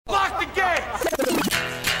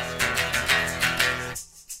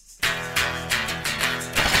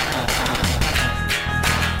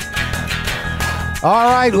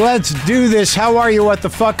All right, let's do this. How are you, what the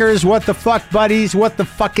fuckers? What the fuck buddies? What the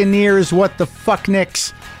fucking ears? What the fuck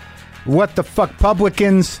nicks? What the fuck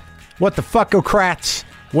publicans? What the fuckocrats?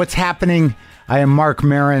 What's happening? I am Marc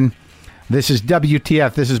Maron. This is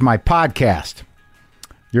WTF. This is my podcast.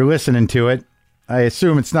 You're listening to it. I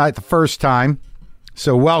assume it's not the first time.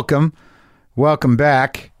 So welcome. Welcome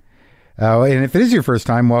back. And if it is your first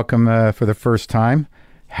time, welcome for the first time.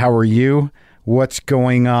 How are you? What's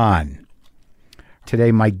going on?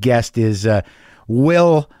 Today, my guest is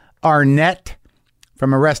Will Arnett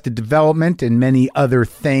from Arrested Development and many other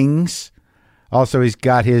things. Also, he's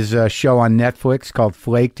got his show on Netflix called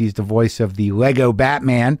Flaked. He's the voice of the Lego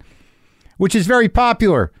Batman, which is very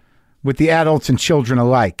popular with the adults and children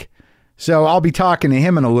alike. So I'll be talking to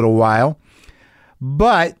him in a little while.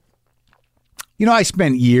 But, you know, I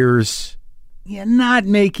spent years not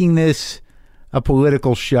making this a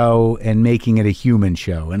political show and making it a human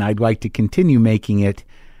show. And I'd like to continue making it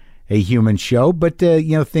a human show. But,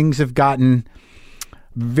 things have gotten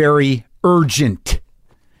very urgent.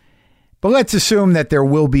 But let's assume that there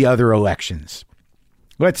will be other elections.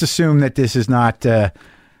 Let's assume that this is not the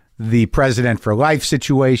president for life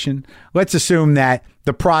situation. Let's assume that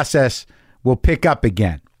the process will pick up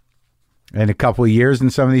again in a couple of years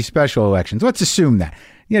in some of these special elections. Let's assume that.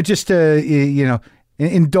 Just to,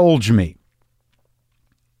 indulge me.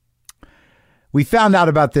 We found out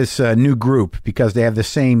about this new group because they have the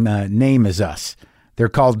same name as us. They're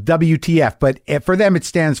called WTF, but for them it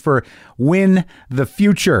stands for Win the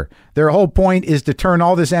Future. Their whole point is to turn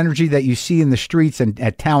all this energy that you see in the streets and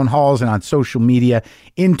at town halls and on social media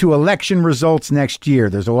into election results next year.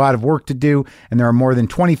 There's a lot of work to do, and there are more than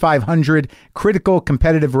 2,500 critical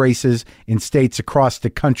competitive races in states across the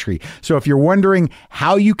country. So if you're wondering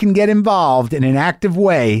how you can get involved in an active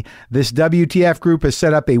way, this WTF group has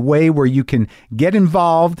set up a way where you can get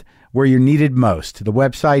involved where you're needed most. The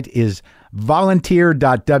website is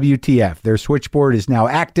volunteer.wtf. Their switchboard is now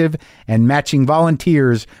active and matching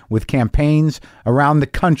volunteers with campaigns around the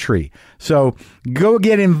country. So go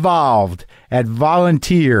get involved at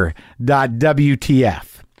volunteer.wtf.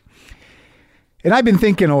 And I've been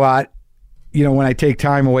thinking a lot, when I take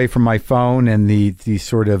time away from my phone and the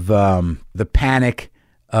sort of the panic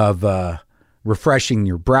of refreshing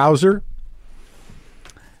your browser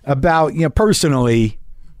about, personally,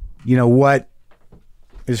 what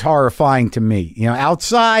is horrifying to me,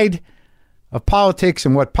 outside of politics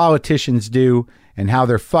and what politicians do and how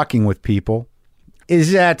they're fucking with people,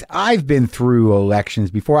 is that I've been through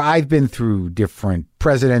elections before. I've been through different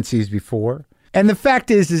presidencies before. And the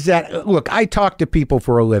fact is that, look, I talk to people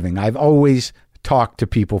for a living. I've always talked to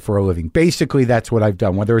people for a living. Basically, that's what I've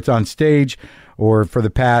done, whether it's on stage or for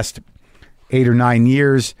the past 8 or 9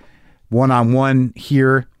 years, one-on-one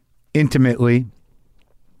here, intimately.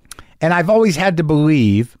 And I've always had to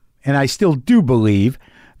believe, and I still do believe,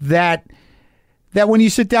 that when you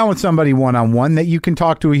sit down with somebody one-on-one, that you can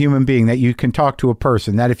talk to a human being, that you can talk to a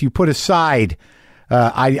person, that if you put aside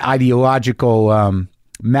ideological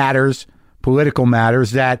matters, political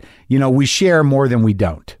matters, that, we share more than we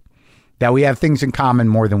don't, that we have things in common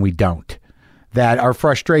more than we don't, that our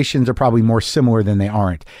frustrations are probably more similar than they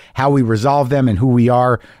aren't. How we resolve them and who we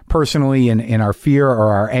are personally in our fear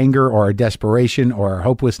or our anger or our desperation or our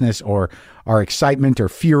hopelessness or our excitement or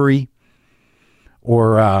fury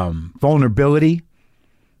or vulnerability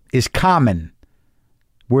is common.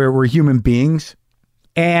 We're human beings.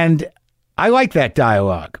 And I like that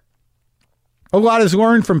dialogue. A lot is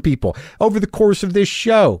learned from people over the course of this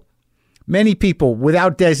show. Many people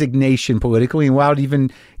without designation politically and without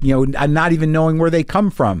even, not even knowing where they come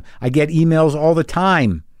from. I get emails all the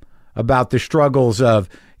time about the struggles of,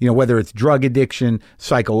 whether it's drug addiction,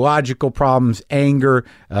 psychological problems, anger,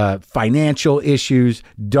 financial issues,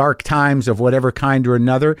 dark times of whatever kind or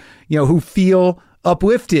another, who feel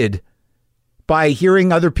uplifted by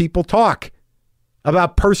hearing other people talk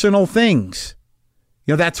about personal things.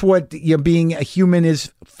 That's what being a human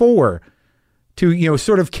is for. To,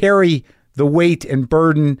 sort of carry the weight and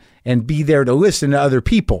burden and be there to listen to other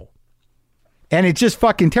people. And it just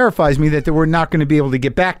fucking terrifies me that we're not going to be able to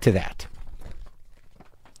get back to that.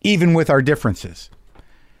 Even with our differences.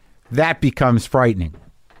 That becomes frightening.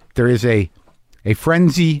 There is a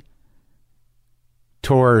frenzy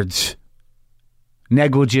towards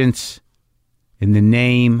negligence in the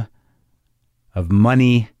name of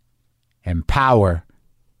money and power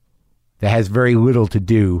that has very little to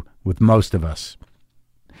do with most of us.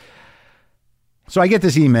 So I get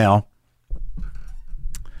this email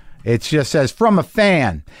It just says, from a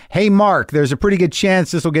fan. Hey, Mark, there's a pretty good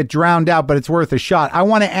chance this will get drowned out, but it's worth a shot. I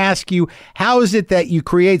want to ask you, how is it that you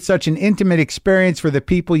create such an intimate experience for the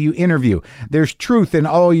people you interview? There's truth in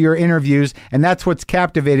all your interviews, and that's what's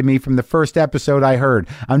captivated me from the first episode I heard.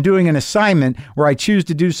 I'm doing an assignment where I choose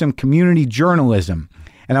to do some community journalism,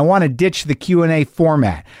 and I want to ditch the Q&A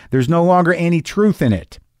format. There's no longer any truth in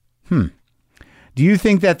it. Do you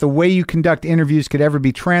think that the way you conduct interviews could ever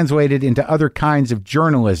be translated into other kinds of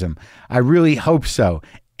journalism? I really hope so.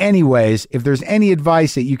 Anyways, if there's any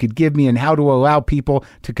advice that you could give me on how to allow people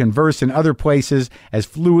to converse in other places as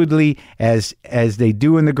fluidly as they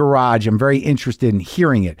do in the garage, I'm very interested in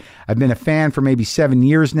hearing it. I've been a fan for maybe 7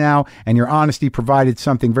 years now, and your honesty provided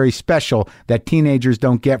something very special that teenagers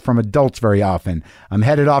don't get from adults very often. I'm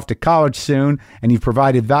headed off to college soon, and you've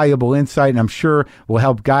provided valuable insight, and I'm sure will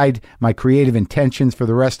help guide my creative intentions for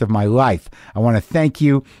the rest of my life. I want to thank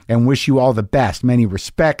you and wish you all the best. Many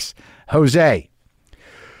respects, Jose.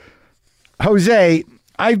 Jose,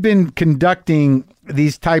 I've been conducting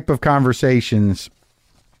these type of conversations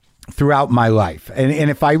throughout my life. And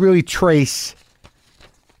if I really trace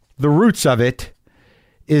the roots of it,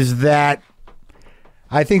 is that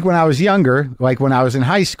I think when I was younger, like when I was in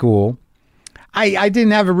high school, I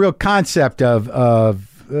didn't have a real concept of a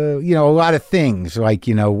lot of things, like,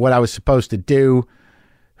 what I was supposed to do,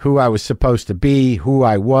 who I was supposed to be, who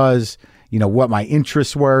I was, what my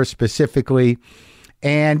interests were specifically.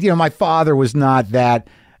 And, my father was not that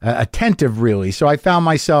attentive, really. So I found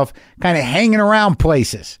myself kind of hanging around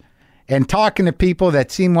places and talking to people that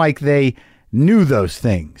seemed like they knew those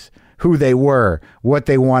things, who they were, what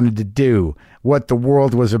they wanted to do, what the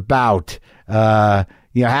world was about, how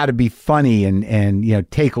to be funny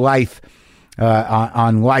and take life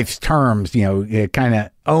on life's terms, kind of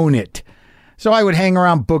own it. So I would hang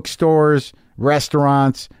around bookstores,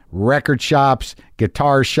 restaurants, record shops,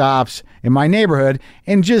 guitar shops in my neighborhood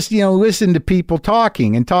and just, listen to people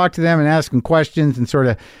talking and talk to them and ask them questions and sort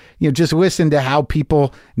of, just listen to how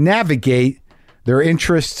people navigate their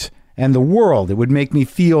interests and the world. It would make me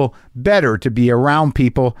feel better to be around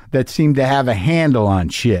people that seem to have a handle on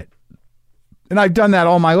shit. And I've done that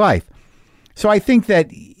all my life. So I think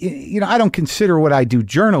that, I don't consider what I do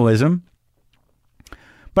journalism,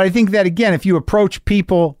 but I think that, again, if you approach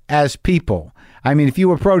people as people, if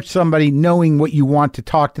you approach somebody knowing what you want to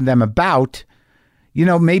talk to them about,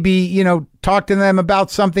 maybe, talk to them about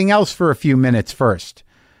something else for a few minutes first.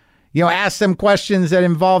 Ask them questions that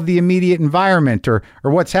involve the immediate environment or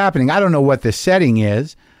what's happening. I don't know what the setting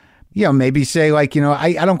is. Maybe say like,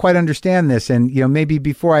 I don't quite understand this. And, maybe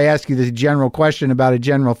before I ask you this general question about a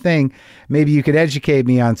general thing, maybe you could educate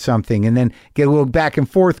me on something and then get a little back and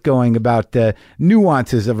forth going about the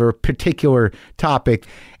nuances of a particular topic.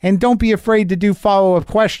 And don't be afraid to do follow-up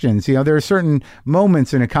questions. There are certain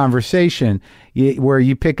moments in a conversation where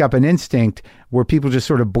you pick up an instinct where people just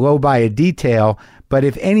sort of blow by a detail. But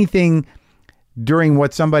if anything during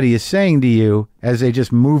what somebody is saying to you, as they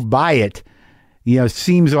just move by it,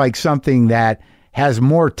 seems like something that has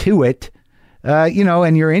more to it,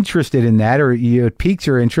 and you're interested in that, or it piques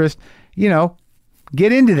your interest,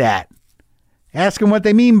 get into that. Ask them what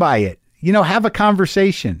they mean by it. Have a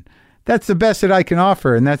conversation. That's the best that I can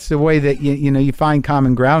offer, and that's the way that you find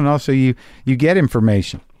common ground, and also you get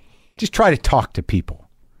information. Just try to talk to people.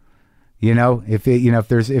 If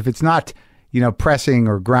it's not pressing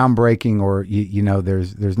or groundbreaking, or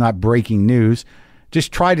there's not breaking news.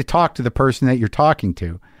 Just try to talk to the person that you're talking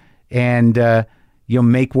to, and you'll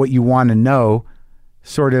make what you want to know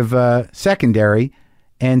sort of secondary,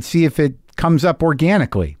 and see if it comes up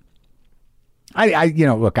organically.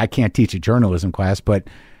 Look, I can't teach a journalism class, but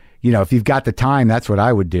if you've got the time, that's what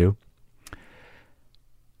I would do.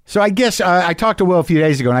 So I guess I talked to Will a few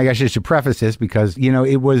days ago, and I guess I should preface this because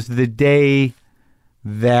it was the day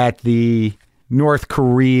that the North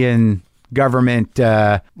Korean government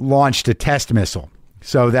launched a test missile.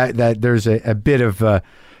 So that there's a bit of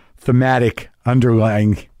thematic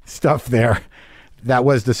underlying stuff there. That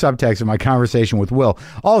was the subtext of my conversation with Will.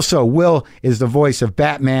 Also, Will is the voice of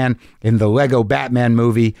Batman in the Lego Batman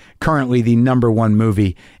movie, currently the #1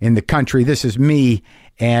 movie in the country. This is me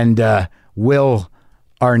and Will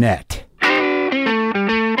Arnett.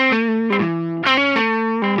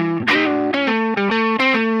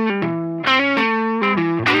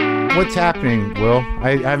 What's happening, Will?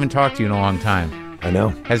 I haven't talked to you in a long time. I know.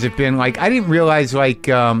 Has it been like, I didn't realize, like,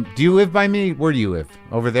 do you live by me? Where do you live?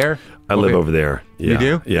 Over there? I live over there. Yeah. You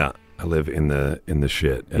do? Yeah. I live in the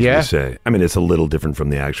shit, as we say. It's a little different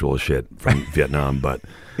from the actual shit from Vietnam, but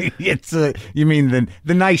it's you mean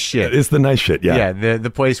the nice shit? It's the nice shit, yeah. Yeah,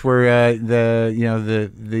 the place where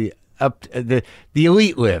the the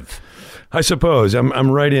elite live. I suppose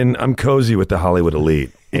I'm cozy with the Hollywood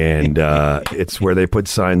elite, and it's where they put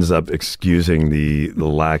signs up excusing the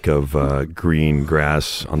lack of green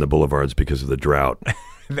grass on the boulevards because of the drought.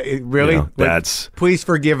 Really? That's please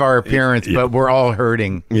forgive our appearance, but we're all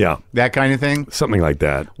hurting. Yeah, that kind of thing. Something like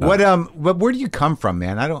that. But where do you come from,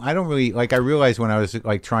 man? I don't really like. I realized when I was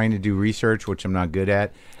like trying to do research, which I'm not good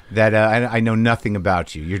at, that I know nothing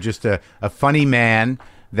about you. You're just a funny man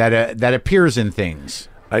that appears in things.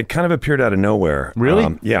 I kind of appeared out of nowhere.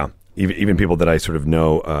 Really? Yeah. Even people that I sort of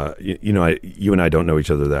know, you and I don't know each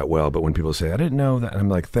other that well, but when people say, I didn't know that, I'm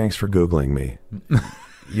like, thanks for Googling me.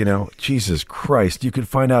 Jesus Christ, you could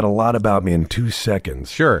find out a lot about me in 2 seconds.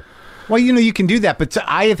 Sure. Well, you can do that, but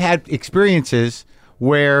I have had experiences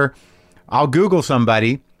where I'll Google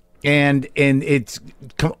somebody and it's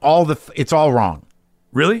all wrong.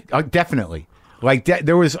 Really? Definitely. Like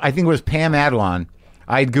there was, I think it was Pam Adlon.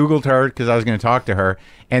 I'd Googled her because I was going to talk to her,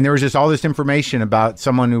 and there was just all this information about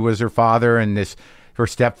someone who was her father and her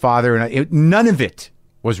stepfather, and none of it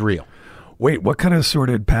was real. Wait, what kind of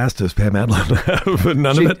sordid past does Pam Adlon have?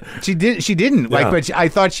 None of it? She didn't. Yeah. But I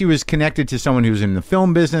thought she was connected to someone who was in the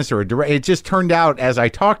film business or a director. It just turned out, as I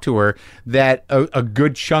talked to her, that a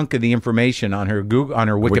good chunk of the information on her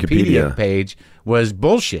Wikipedia page was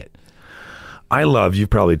bullshit. You've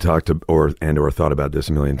probably talked to or thought about this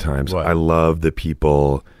a million times. What? I love the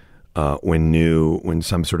people when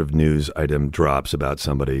some sort of news item drops about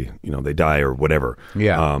somebody, they die or whatever.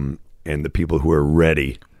 Yeah. And the people who are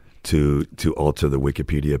ready to alter the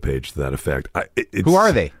Wikipedia page to that effect. Who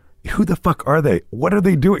are they? Who the fuck are they? What are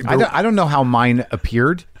they doing? I don't know how mine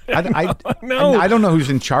appeared. I don't know who's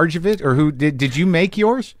in charge of it or who did you make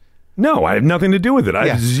yours? No, I have nothing to do with it. I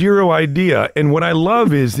have zero idea. And what I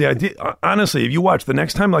love is the idea. Honestly, if you watch the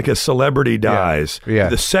next time like a celebrity dies,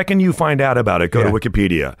 the second you find out about it, go to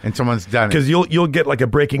Wikipedia. And someone's done it. Because you'll get like a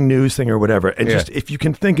breaking news thing or whatever. And just if you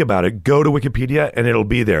can think about it, go to Wikipedia and it'll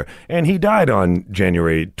be there. And he died on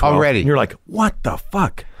January 12th. Already. And you're like, what the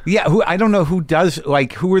fuck? Yeah, I don't know who does,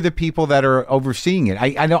 who are the people that are overseeing it?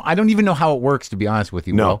 I don't even know how it works, to be honest with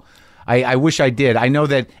you, No. Will. I wish I did. I know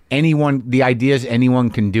that the idea is anyone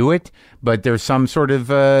can do it, but there's some sort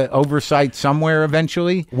of oversight somewhere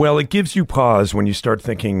eventually. Well, it gives you pause when you start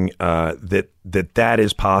thinking that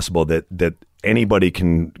is possible, that anybody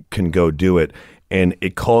can go do it, and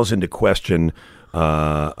it calls into question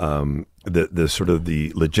the sort of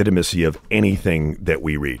the legitimacy of anything that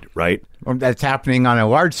we read, right? That's happening on a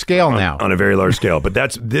large scale now. On a very large scale. But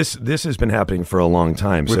this has been happening for a long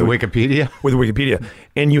time. With Wikipedia? With Wikipedia.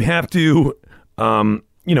 And you have to, in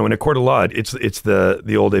a court of law, it's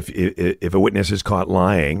the old, if a witness is caught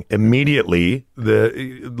lying, immediately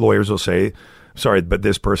the lawyers will say, sorry, but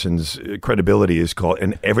this person's credibility is called,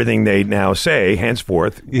 and everything they now say,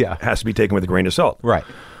 henceforth, has to be taken with a grain of salt. Right.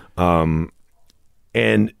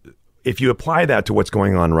 And if you apply that to what's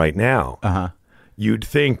going on right now, you'd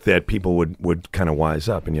think that people would kind of wise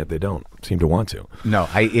up, and yet they don't seem to want to. No,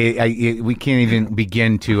 we can't even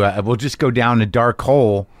begin to. We'll just go down a dark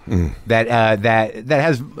hole that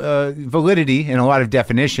has validity and a lot of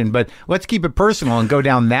definition. But let's keep it personal and go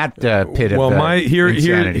down that pit. Well, of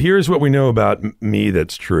here's what we know about me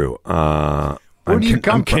that's true. Where do you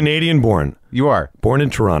come I'm from? Canadian born. You are Born in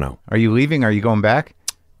Toronto. Are you leaving? Are you going back?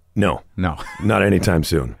 No, not anytime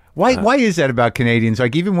soon. Why is that about Canadians?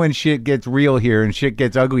 Like, even when shit gets real here and shit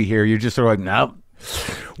gets ugly here, you're just sort of like, nope.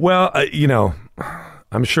 Well,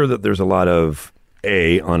 I'm sure that there's a lot of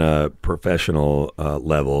on a professional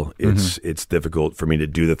level. It's difficult for me to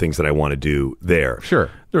do the things that I want to do there. Sure,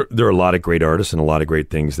 there are a lot of great artists and a lot of great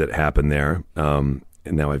things that happen there. And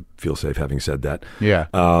now I feel safe having said that. Yeah.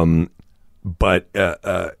 But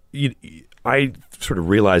I sort of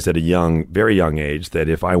realized at a very young age that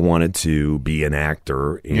if I wanted to be an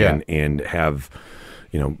actor and have,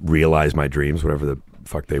 realize my dreams, whatever the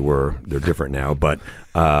fuck they were, they're different now, but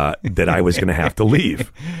that I was going to have to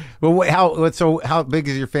leave. Well, how big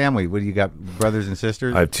is your family? What do you got? Brothers and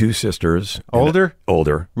sisters? I have 2 sisters. Older?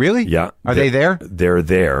 Older. Really? Yeah. Are they there? They're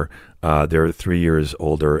there. They're 3 years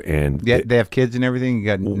older, and they have kids and everything. You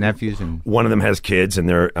got nephews, and one of them has kids, and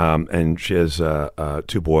and she has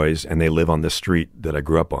 2 boys, and they live on the street that I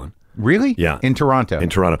grew up on. Really? Yeah, in Toronto. In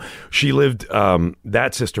Toronto, she lived.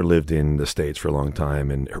 That sister lived in the States for a long time,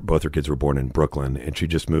 and both her kids were born in Brooklyn, and she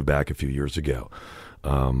just moved back a few years ago.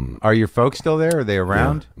 Are your folks still there? Are they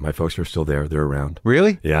around? Yeah, my folks are still there. They're around.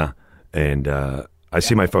 Really? Yeah, and I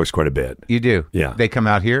see my folks quite a bit. You do? Yeah. They come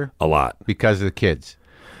out here a lot because of the kids.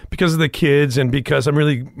 Because of the kids, and because I'm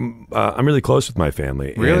really close with my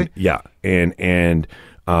family. Really? And, yeah, and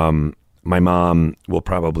My mom will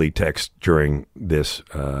probably text during this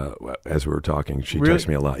as we were talking. She texts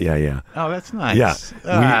me a lot. Yeah. Oh, that's nice. Yeah,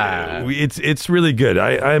 it's really good.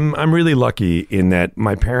 I'm really lucky in that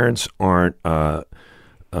my parents aren't.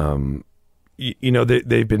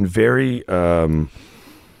 They've been very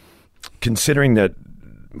considering that.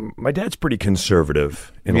 My dad's pretty conservative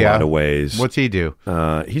in a lot of ways. What's he do?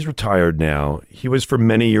 He's retired now. He was for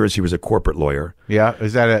many years. He was a corporate lawyer. Yeah,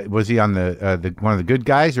 was he on the one of the good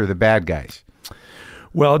guys or the bad guys?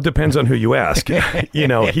 Well, it depends on who you ask.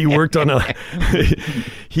 He worked on a.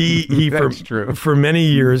 That's true. For many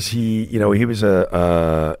years, he was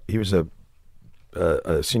a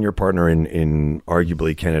senior partner in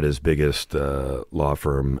arguably Canada's biggest law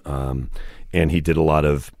firm. And he did a lot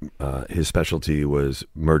of, his specialty was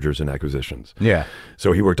mergers and acquisitions. Yeah.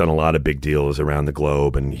 So he worked on a lot of big deals around the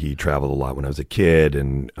globe, and he traveled a lot when I was a kid.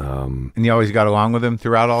 And you always got along with him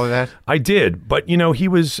throughout all of that? I did, but he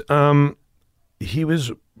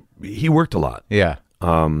worked a lot. Yeah.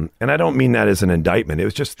 And I don't mean that as an indictment. It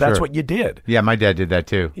was just, that's what you did. Yeah, my dad did that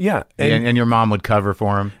too. Yeah. And your mom would cover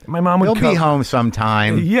for him. My mom would He'll be home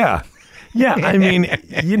sometime. Yeah. Yeah. I mean,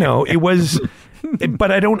 it was...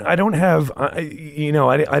 But I don't have, I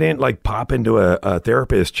didn't like pop into a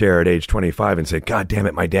therapist chair at age 25 and say, God damn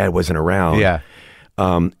it, my dad wasn't around. Yeah.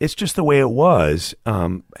 It's just the way it was.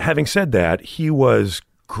 Having said that, he was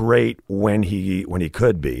great when he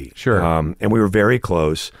could be. Sure. And we were very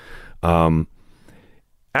close. Actually,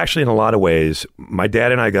 in a lot of ways, my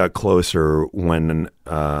dad and I got closer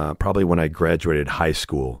probably when I graduated high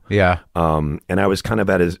school. Yeah. And I was kind of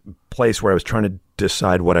at a place where I was trying to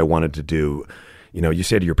decide what I wanted to do. You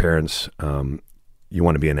say to your parents, you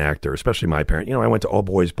want to be an actor, especially my parent. I went to all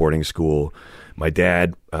boys boarding school. My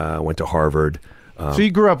dad went to Harvard. So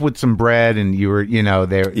you grew up with some bread, and you were, you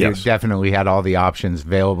definitely had all the options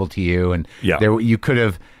available to you, and you could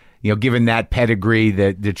have, given that pedigree,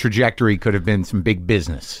 the trajectory could have been some big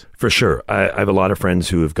business. For sure. I have a lot of friends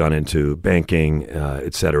who have gone into banking,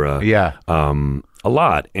 et cetera. Yeah. A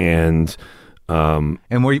lot. And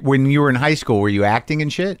when you were in high school, were you acting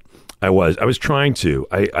and shit? I was trying to.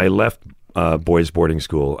 I left boys boarding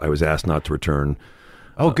school. I was asked not to return.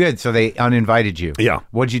 Oh, good. So they uninvited you. Yeah.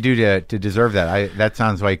 What'd you do to deserve that? That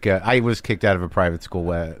sounds like I was kicked out of a private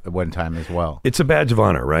school at one time as well. It's a badge of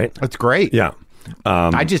honor, right? That's great. Yeah.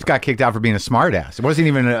 I just got kicked out for being a smartass. It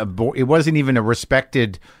wasn't even a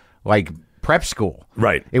respected prep school.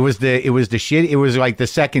 Right. It was the shit. It was like the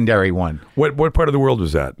secondary one. What part of the world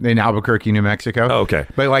was that? In Albuquerque, New Mexico. Oh, okay.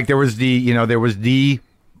 But there was the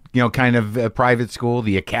kind of private school,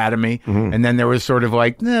 the academy. Mm-hmm. And then there was sort of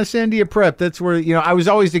Sandia Prep. That's where, I was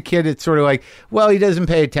always the kid that's sort of he doesn't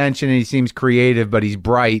pay attention and he seems creative, but he's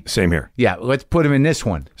bright. Same here. Yeah, let's put him in this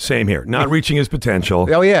one. Same here. Not reaching his potential.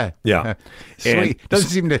 Oh, yeah. Yeah. And doesn't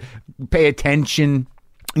seem to pay attention.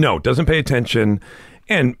 No, doesn't pay attention.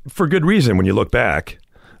 And for good reason when you look back.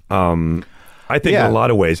 I think in a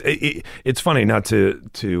lot of ways. It's funny, not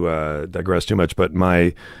to digress too much, but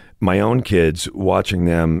my own kids, watching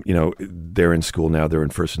them, they're in school now, they're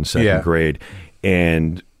in first and second grade.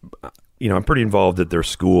 And, I'm pretty involved at their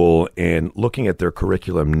school, and looking at their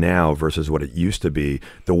curriculum now versus what it used to be,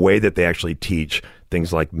 the way that they actually teach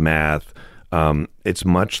things like math, it's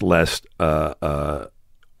much less,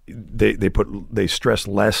 they stress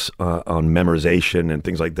less on memorization and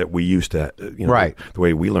things like that we used to, right. The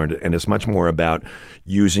way we learned it. And it's much more about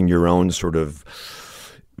using your own sort of,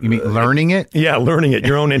 you mean learning it? Yeah, learning it.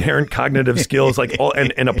 Your own inherent cognitive skills,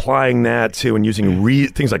 and applying that to, and using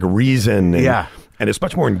things like reason. And, and it's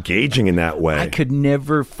much more engaging in that way. I could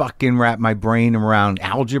never fucking wrap my brain around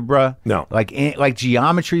algebra. No, like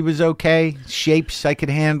geometry was okay, shapes I could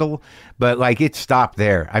handle, but it stopped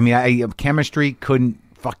there. I mean, chemistry couldn't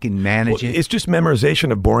fucking manage it. It's just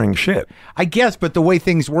memorization of boring shit, I guess. But the way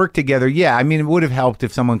things work together, I mean, it would have helped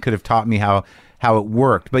if someone could have taught me how it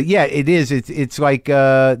worked. But it is. It's like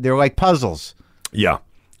they're like puzzles. Yeah.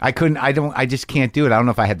 I just can't do it. I don't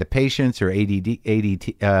know if I had the patience or ADD,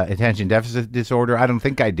 attention deficit disorder. I don't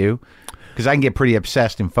think I do, because I can get pretty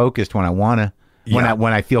obsessed and focused when I want to. When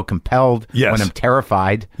I feel compelled, when I'm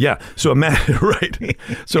terrified. Yeah. So imagine, right.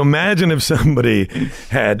 So imagine if somebody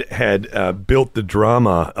had built the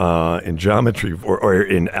drama in geometry or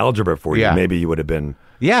in algebra for you. Maybe you would have been.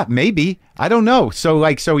 Yeah, maybe. I don't know. So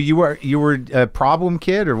you were a problem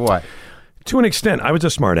kid or what? To an extent, I was a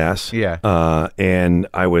smartass. Yeah. And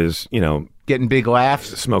I was, getting big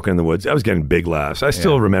laughs, smoking in the woods. I was getting big laughs. I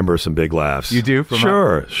still remember some big laughs. You do?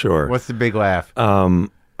 Sure. What's the big laugh?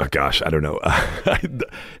 Oh, gosh, I don't know.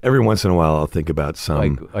 Every once in a while, I'll think about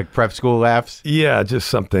some... Like prep school laughs? Yeah, just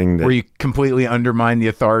something that... Where you completely undermine the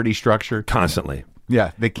authority structure? Constantly.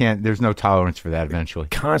 Yeah, they can't. There's no tolerance for that eventually.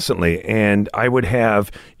 Constantly. And I would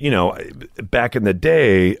have, back in the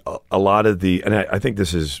day, a lot of and I think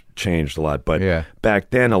this has changed a lot, but back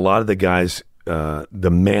then, a lot of the guys,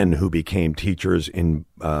 the men who became teachers in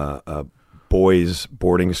boys'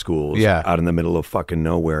 boarding schools out in the middle of fucking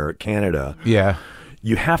nowhere, Canada. Yeah.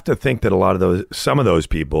 You have to think that some of those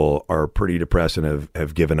people are pretty depressed and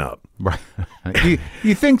have given up. Right.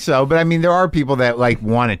 you think so, but I mean, there are people that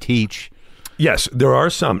want to teach. Yes, there are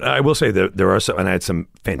some. I will say that there are some, and I had some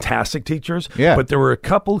fantastic teachers. Yeah. But there were a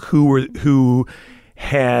couple who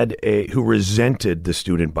resented the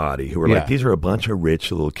student body, who were like, these are a bunch of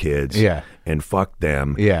rich little kids. Yeah. And fuck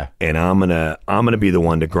them. Yeah. And I'm gonna be the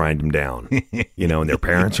one to grind them down. And their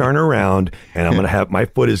parents aren't around, and I'm gonna have my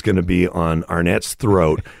foot is gonna be on Arnett's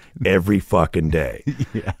throat every fucking day.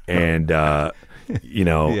 Yeah. And I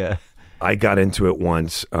got into it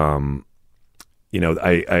once. I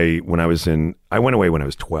went away when I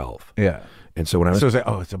was 12. Yeah. And so when I was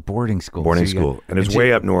it's a boarding school. And it's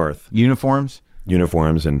way up north.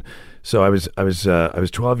 Uniforms, and so I was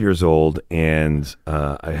 12 years old, and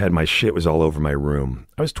I had my shit was all over my room.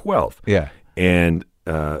 I was 12. Yeah. And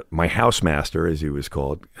my housemaster, as he was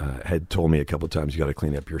called, had told me a couple of times, you got to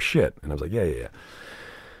clean up your shit. And I was like, yeah.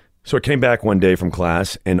 So I came back one day from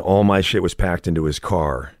class, and all my shit was packed into his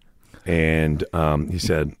car. And he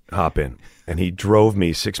said, hop in. And he drove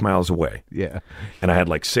me 6 miles away. Yeah. And I had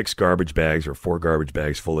like 6 garbage bags or 4 garbage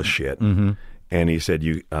bags full of shit. Mm-hmm. And he said,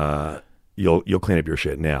 you'll clean up your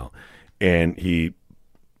shit now. And he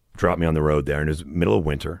dropped me on the road there, and it was middle of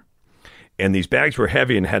winter. And these bags were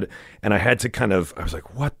heavy, and I had to I was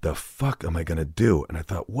like, what the fuck am I going to do? And I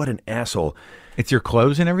thought, what an asshole. It's your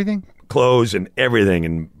clothes and everything? Clothes and everything,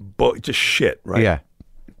 and just shit, right? Yeah.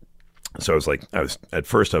 So at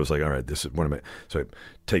first I was like, all right, this is one of my, so I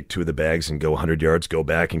take 2 of the bags and go 100 yards, go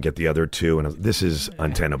back and get the other 2. And this is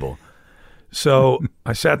untenable. So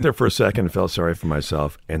I sat there for a second and felt sorry for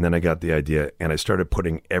myself. And then I got the idea, and I started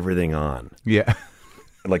putting everything on. Yeah.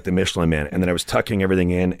 Like the Michelin Man. And then I was tucking everything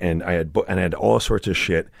in, and I had all sorts of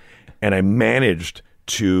shit. And I managed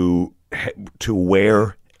to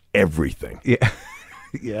wear everything. Yeah.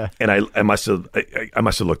 Yeah. And I must have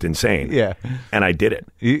looked insane. Yeah. And I did it.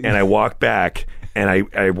 And I walked back, and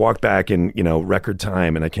I walked back in, record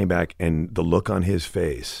time, and I came back, and the look on his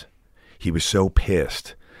face, he was so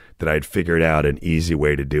pissed that I'd figured out an easy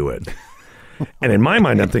way to do it. And in my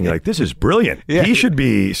mind, I'm thinking like, this is brilliant. Yeah. He should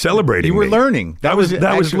be celebrating. You were me. learning. That was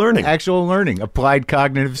learning. Actual learning. Applied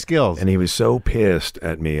cognitive skills. And he was so pissed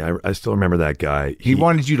at me. I still remember that guy. He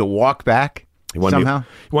wanted you to walk back somehow?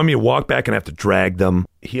 He wanted me to walk back and have to drag them.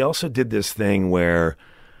 He also did this thing where,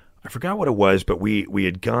 I forgot what it was, but we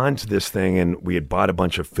had gone to this thing, and we had bought a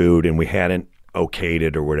bunch of food, and we hadn't okayed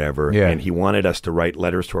it or whatever. Yeah. And he wanted us to write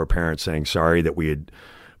letters to our parents saying sorry that we had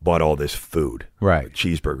bought all this food, right? Like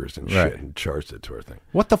cheeseburgers and shit, and charged it to our thing.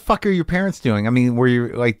 What the fuck are your parents doing? I mean, were you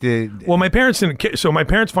like Well, my parents didn't. So my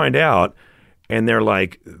parents find out, and they're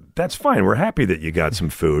like, "That's fine. We're happy that you got some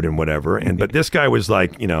food and whatever." But this guy was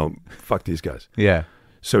like, fuck these guys. Yeah.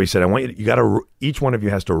 So he said, "I want you got to. Each one of you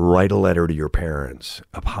has to write a letter to your parents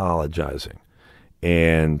apologizing,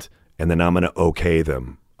 and then I'm going to okay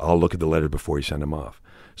them. I'll look at the letter before you send them off."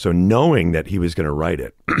 So knowing that he was going to write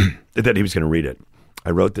it, that he was going to read it, I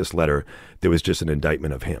wrote this letter that was just an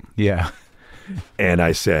indictment of him. Yeah. And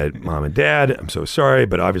I said, Mom and Dad, I'm so sorry,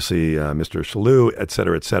 but obviously Mr. Shalou, et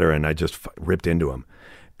cetera, and I just ripped into him.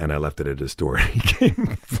 And I left it at his door. He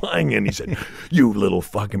came flying in. He said, you little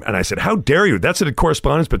fucking... And I said, how dare you? That's a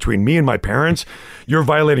correspondence between me and my parents. You're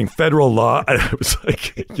violating federal law. And I was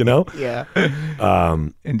like, Yeah.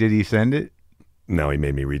 And did he send it? No, he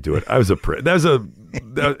made me redo it. I was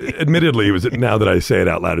admittedly, it was, now that I say it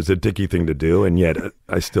out loud, it was a dicky thing to do, and yet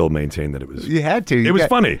I still maintain that it was. You had to. It was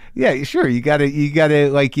funny. Yeah, sure. You got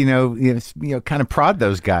to like kind of prod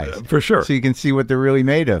those guys for sure, so you can see what they're really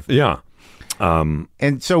made of. Yeah.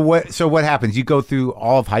 And so what happens? You go through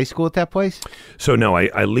all of high school at that place? So no,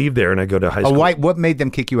 I leave there and I go to high school. What made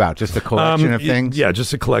them kick you out? Just a collection of things? Yeah,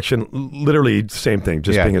 just a collection. Literally the same thing,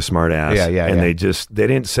 just being a smart ass. Yeah. And they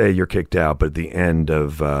didn't say you're kicked out, but at the end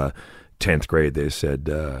of 10th grade, they said,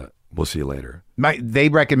 we'll see you later. They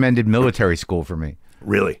recommended military school for me.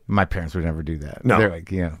 Really? My parents would never do that. No. They're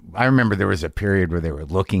like, I remember there was a period where they were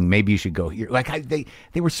looking, maybe you should go here. Like they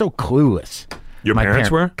were so clueless. Your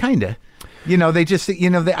parents were? Kind of. They just,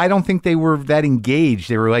 I don't think they were that engaged.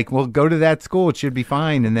 They were like, well, go to that school. It should be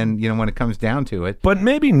fine. And then, when it comes down to it. But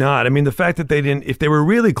maybe not. I mean, the fact that they didn't, if they were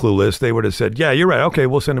really clueless, they would have said, yeah, you're right. Okay,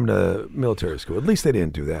 we'll send them to military school. At least they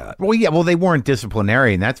didn't do that. Well, yeah, they weren't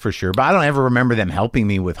disciplinarian, that's for sure. But I don't ever remember them helping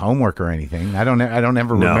me with homework or anything. I don't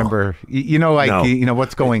ever remember,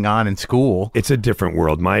 what's going on in school. It's a different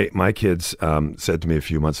world. My kids said to me a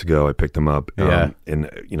few months ago, I picked them up and,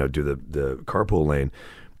 do the carpool lane.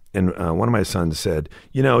 And one of my sons said,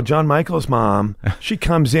 John Michael's mom, she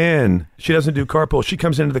comes in. She doesn't do carpool. She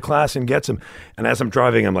comes into the class and gets him. And as I'm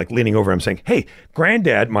driving, I'm like leaning over. I'm saying, hey,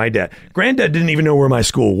 Granddad didn't even know where my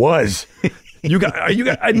school was.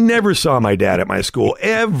 I never saw my dad at my school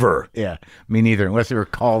ever. Yeah, me neither, unless they were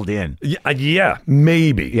called in. Yeah,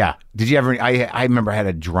 maybe. Yeah. Did you ever? I remember I had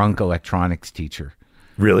a drunk electronics teacher.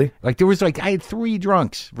 Really? I had 3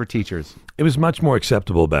 drunks for teachers. It was much more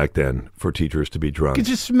acceptable back then for teachers to be drunk. You could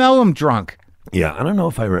just smell them drunk. Yeah, I don't know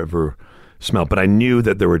if I ever smelled, but I knew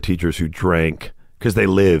that there were teachers who drank because they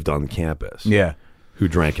lived on campus. Yeah. Who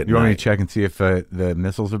drank at night. You want me to check and see if the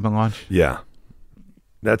missiles have been launched? Yeah.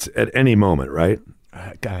 That's at any moment, right?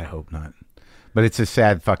 God, I hope not. But it's a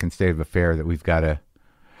sad fucking state of affair that we've got to...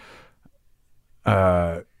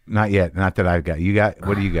 not yet. Not that I've got. You got...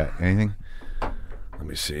 What do you got? Anything? Let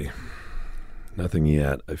me see. Nothing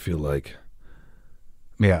yet. I feel like...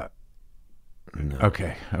 Yeah. No.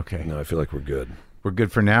 Okay. No, I feel like we're good. We're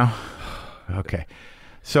good for now? Okay.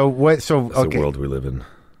 So what... So, It's the world we live in.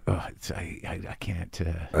 Oh, I can't...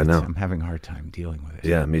 I know. I'm having a hard time dealing with it.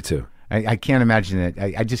 Yeah, me too. I can't imagine it.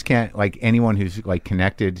 I just can't, like, anyone who's, like,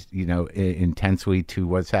 connected, intensely to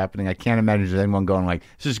what's happening, I can't imagine there's anyone going, like,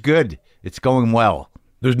 this is good. It's going well.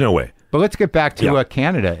 There's no way. But let's get back to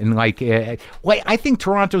Canada. And, I think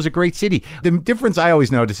Toronto's a great city. The difference I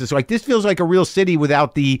always notice is, this feels like a real city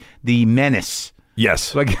without the menace.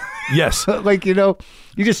 Yes. Yes.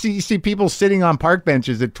 You see people sitting on park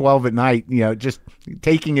benches at 12 at night, just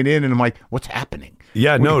taking it in. And I'm like, what's happening?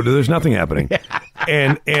 Yeah, no, there's nothing happening.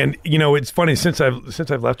 And it's funny, since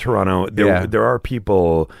I've left Toronto, there are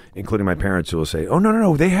people, including my parents, who will say, "Oh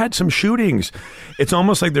no, they had some shootings." It's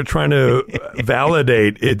almost like they're trying to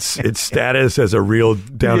validate its status as a real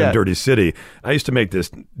down and dirty city. I used to make this.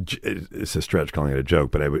 It's a stretch calling it a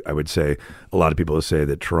joke, but I would say a lot of people will say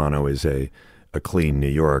that Toronto is a clean New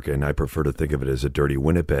York, and I prefer to think of it as a dirty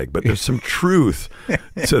Winnipeg. But there's some truth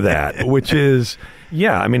to that, which is,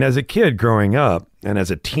 as a kid growing up and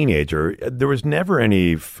as a teenager, there was never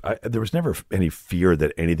any fear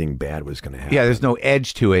that anything bad was going to happen. Yeah, there's no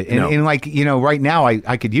edge to it. And right now,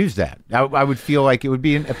 I could use that. I would feel like it would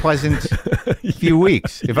be a pleasant few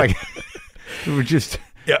weeks if I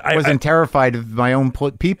wasn't terrified of my own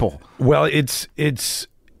people. Well,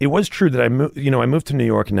 it was true that I moved to New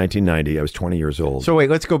York in 1990. I was 20 years old. So wait,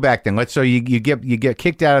 let's go back then. So you get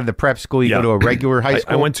kicked out of the prep school. You go to a regular high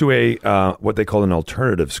school. I went to a what they call an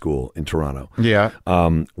alternative school in Toronto. Yeah.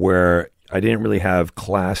 Where I didn't really have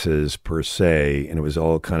classes per se, and it was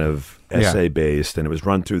all kind of essay based, and it was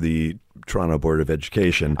run through the Toronto Board of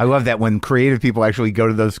Education. I love that when creative people actually go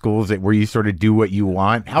to those schools where you sort of do what you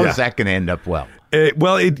want. How is that going to end up well? It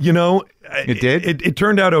did. It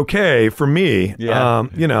turned out okay for me. Yeah.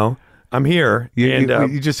 I'm here.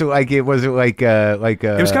 You just it was like it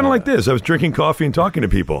was kind of like this. I was drinking coffee and talking to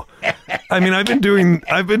people. I mean, I've been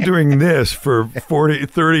doing this for 40,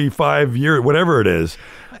 35 years, whatever it is.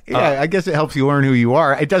 Yeah, I guess it helps you learn who you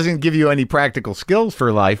are. It doesn't give you any practical skills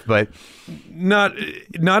for life, but not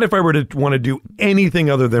if I were to want to do anything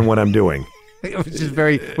other than what I'm doing.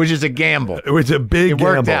 Which is a gamble. It was a big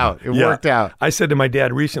gamble. It worked out. I said to my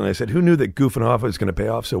dad recently, I said, who knew that goofing off was going to pay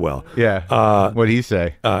off so well? Yeah. What did he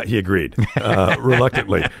say? He agreed,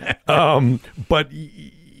 reluctantly. But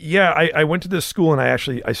I went to this school and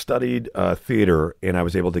I studied theater, and I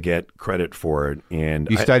was able to get credit for it. And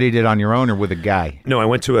you studied it on your own or with a guy? No, I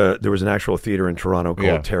went to there was an actual theater in Toronto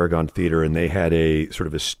called Tarragon Theater, and they had a sort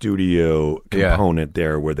of a studio component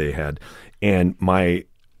there where they had, and my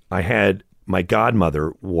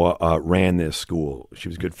godmother ran this school. She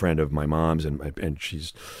was a good friend of my mom's, and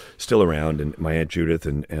she's still around. And my Aunt Judith,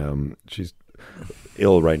 and she's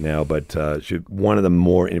ill right now, but she's one of the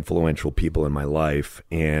more influential people in my life.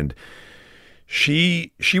 And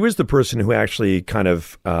she was the person who actually kind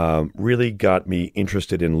of really got me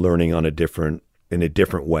interested in learning in a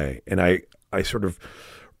different way. And I sort of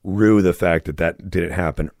rue the fact that didn't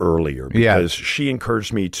happen earlier, because she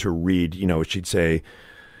encouraged me to read. She'd say,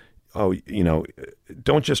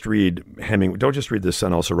 don't just read don't just read The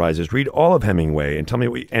Sun Also Rises, read all of Hemingway and tell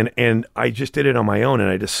me and I just did it on my own, and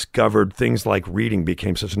I discovered things like reading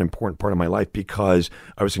became such an important part of my life because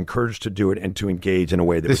I was encouraged to do it and to engage in a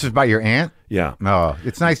way that This is by your aunt? Yeah. Oh,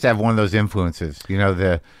 it's nice to have one of those influences,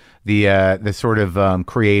 the sort of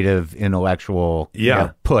creative, intellectual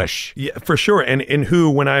push. Yeah, for sure. And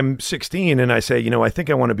who, when I'm 16 and I say, I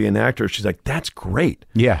think I want to be an actor, she's like, that's great.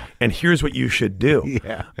 Yeah. And here's what you should do.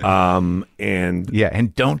 Yeah.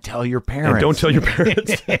 And don't tell your parents. And don't tell your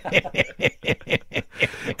parents.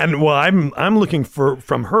 And well, I'm looking for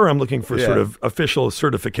sort of official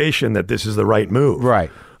certification that this is the right move.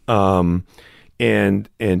 Right. And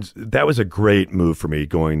that was a great move for me,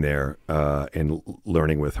 going there and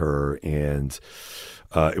learning with her, and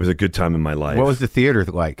it was a good time in my life. What was the theater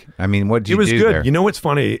like? I mean, what did you do there? It was good. You know what's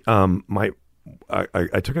funny?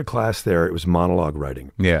 I took a class there. It was monologue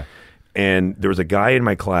writing. Yeah. And there was a guy in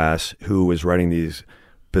my class who was writing these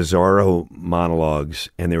bizarro monologues,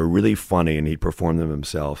 and they were really funny, and he'd perform them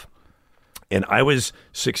himself. And I was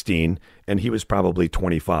 16, and he was probably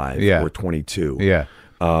 25 or 22. Yeah.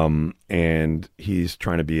 And he's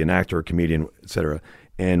trying to be an actor, a comedian, et cetera.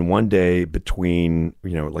 And one day between,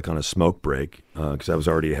 like on a smoke break, because I was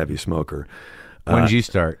already a heavy smoker. When did you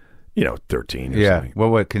start? 13 or something.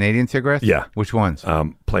 What, Canadian cigarettes? Yeah. Which ones?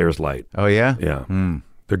 Players Light. Oh, yeah? Yeah.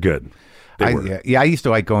 They're good. I used to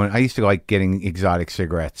like getting exotic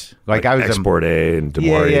cigarettes. Like I was Export A and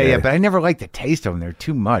Demore. Yeah. But I never liked the taste of them. They're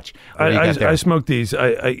too much. I smoked these.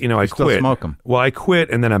 I quit. Still smoke them. Well, I quit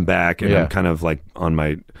and then I'm back, and I'm kind of like on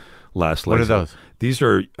my last legs. What are those? These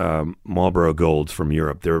are Marlboro Golds from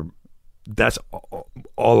Europe. That's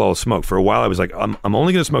all I'll smoke. For a while, I was like, I'm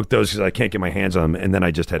only going to smoke those because I can't get my hands on them. And then I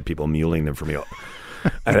just had people muling them for me.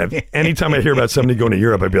 Anytime I hear about somebody going to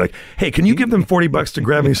Europe, I'd be like, hey, can you give them $40 to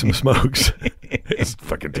grab me some smokes? It's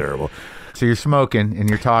fucking terrible. So you're smoking and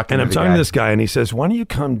you're talking. And I'm talking to this guy, and he says, why don't you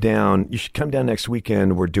come down? You should come down next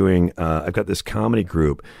weekend. We're doing, I've got this comedy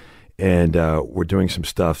group, and we're doing some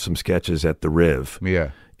sketches at the Riv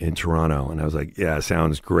in Toronto. And I was like, yeah,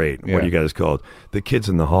 sounds great. What are you guys called? The Kids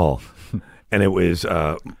in the Hall. And it was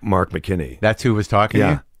Mark McKinney. That's who was talking to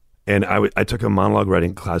you? And I took a monologue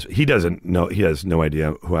writing class. He doesn't know. He has no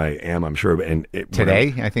idea who I am, I'm sure. And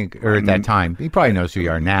today, I think, or at that time, he probably knows who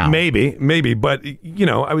you are now. Maybe. But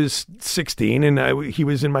I was 16, and he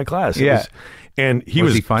was in my class. And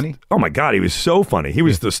was he funny? Oh my God, he was so funny. He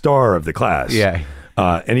was the star of the class. Yeah.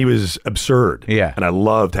 And he was absurd. Yeah. And I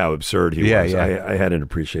loved how absurd he was. Yeah. I had an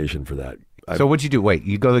appreciation for that. So what'd you do? Wait,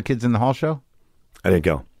 you go to the Kids in the Hall show? I didn't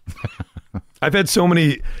go. I've had so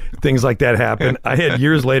many things like that happen. I had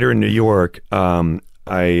years later in New York. I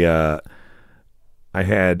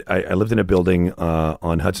lived in a building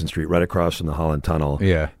on Hudson Street, right across from the Holland Tunnel.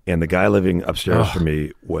 Yeah. And the guy living upstairs from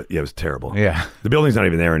me, it was terrible. Yeah. The building's not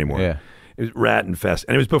even there anymore. Yeah. It was rat infest,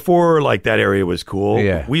 and it was before like that area was cool.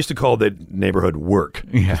 Yeah. We used to call the neighborhood work.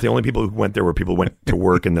 Yeah. The only people who went there were people who went to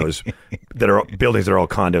work in those that are buildings that are all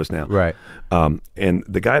condos now. Right. And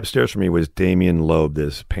the guy upstairs from me was Damien Loeb,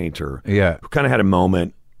 this painter. Yeah. Who kind of had a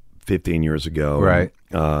moment 15 years ago. Right.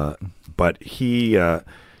 But he and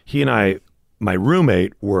I, my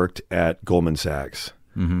roommate worked at Goldman Sachs.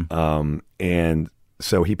 Mm-hmm. And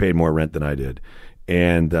so he paid more rent than I did.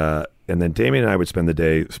 And then Damien and I would spend the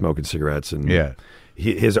day smoking cigarettes. And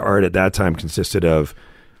his art at that time consisted of,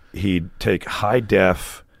 he'd take high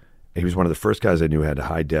def. He was one of the first guys I knew who had a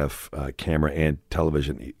high def camera and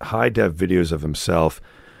television. High def videos of himself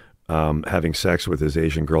having sex with his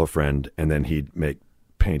Asian girlfriend, and then he'd make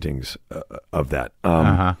paintings of that.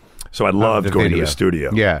 So I loved going to the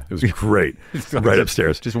studio. Yeah. It was great. Right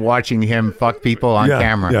upstairs. Just watching him fuck people on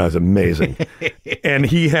camera. Yeah, it was amazing. And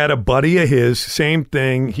he had a buddy of his, same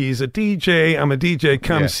thing. He's a DJ. I'm a DJ.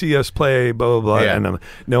 Come see us play, blah, blah, blah. Yeah. And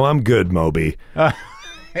I'm good, Moby.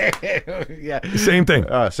 Same thing.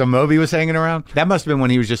 So Moby was hanging around? That must have been when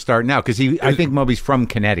he was just starting out, because I think Moby's from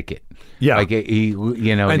Connecticut. Yeah. Like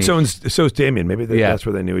and so's Damien. Maybe that's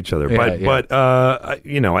where they knew each other. But I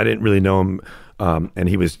didn't really know him. And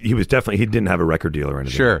he was definitely, he didn't have a record deal or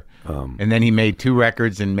anything. Sure. And then he made 2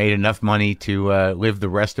 records and made enough money to live the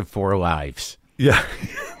rest of 4 lives. Yeah.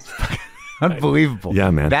 Unbelievable. Yeah,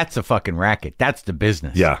 man. That's a fucking racket. That's the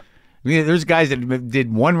business. Yeah. There's guys that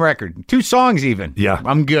did 1 record, 2 songs even. Yeah.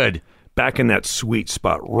 I'm good. Back in that sweet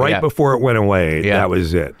spot, before it went away. Yeah. That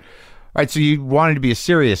was it. All right, so you wanted to be a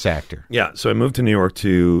serious actor. Yeah, so I moved to New York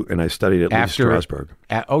and I studied at Lee Strasberg.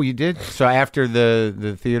 Oh, you did? So after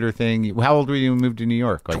the theater thing, how old were you when you moved to New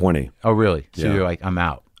York? 20. Oh, really? So you're like, I'm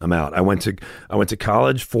out. I'm out. I went to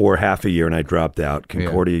college for half a year and I dropped out,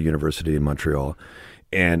 Concordia University in Montreal.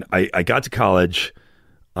 And I got to college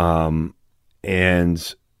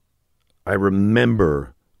And I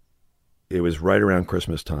remember it was right around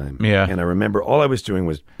Christmas time. Yeah. And I remember all I was doing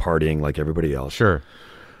was partying like everybody else. Sure.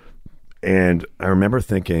 And I remember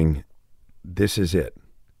thinking, this is it.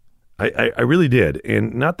 I really did.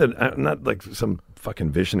 And not like some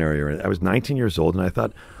fucking visionary. I was 19 years old, and I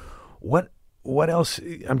thought, what else?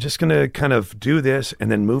 I'm just going to kind of do this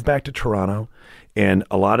and then move back to Toronto. And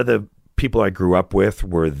a lot of the people I grew up with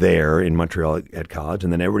were there in Montreal at college,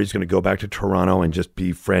 and then everybody's going to go back to Toronto and just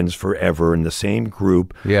be friends forever in the same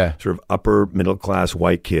group. Yeah. Sort of upper middle class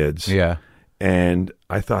white kids. Yeah. And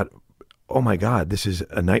I thought, oh my God, this is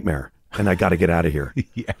a nightmare. And I got to get out of here.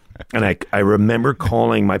 Yeah. And I remember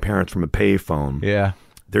calling my parents from a payphone. Yeah.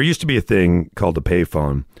 There used to be a thing called a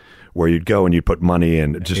payphone where you'd go and you'd put money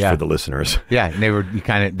in just for the listeners. Yeah, and they were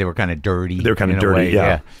kind of dirty. They were kind of dirty,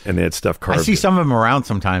 yeah. And they had stuff carved. I see some of them around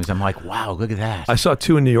sometimes. I'm like, wow, look at that. I saw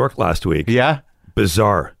 2 in New York last week. Yeah.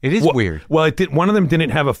 Bizarre. It is weird. Well, it did. One of them didn't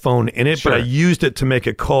have a phone in it, but I used it to make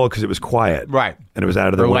a call because it was quiet. Right. And it was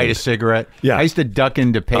out of the way. Or light way. a cigarette. Yeah. I used to duck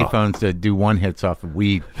into payphones to do one-hits off of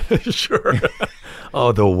weed. Sure.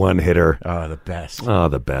 Oh, the one hitter. Oh, the best. Oh,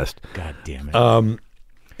 the best. God damn it.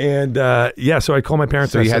 And so I called my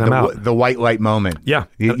parents. So and you I said, had I'm out. the white light moment. Yeah.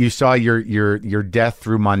 You saw your death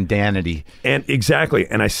through mundanity. And exactly.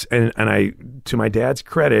 And I to my dad's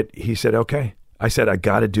credit, he said, okay. I said, I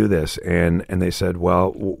got to do this. And they said,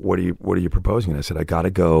 well, what are you proposing? And I said, I got to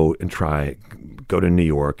go and go to New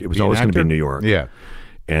York. It was always going to be New York. Yeah.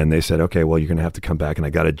 And they said, okay, well, you're going to have to come back. And I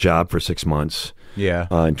got a job for 6 months. Yeah.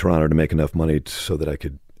 In Toronto to make enough money so that I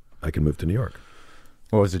could move to New York.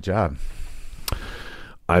 What was the job?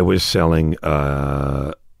 I was selling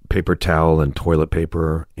paper towel and toilet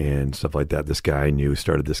paper and stuff like that. This guy I knew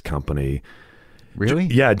started this company. Really?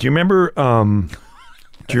 Yeah. Do you remember?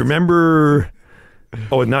 Do you remember?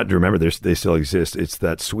 Oh, not do you remember? They still exist. It's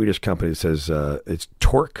that Swedish company that says it's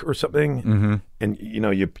Tork or something. Mm-hmm. And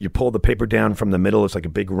you pull the paper down from the middle. It's like a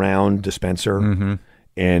big round dispenser. Mm-hmm.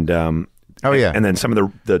 And and then some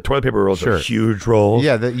of the toilet paper rolls are huge rolls.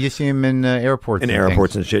 Yeah, you see them in airports.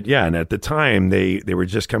 And shit. Yeah, and at the time they were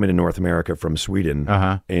just coming to North America from Sweden,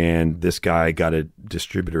 and this guy got a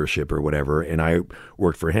distributorship or whatever, and I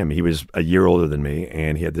worked for him. He was a year older than me,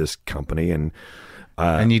 and he had this company, and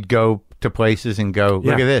you'd go to places and go,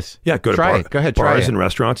 look at this. Yeah, go try to it. Go ahead, try bars it. and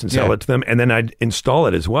restaurants and sell it to them, and then I'd install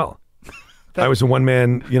it as well. I was a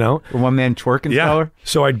one-man, A one-man twerk installer? Yeah.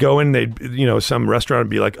 So I'd go in, some restaurant would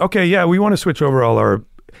be like, okay, yeah, we want to switch over all our...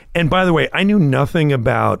 And by the way, I knew nothing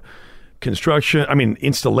about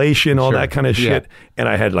installation, all that kind of shit. And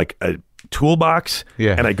I had like a toolbox,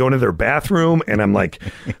 and I go into their bathroom, and I'm like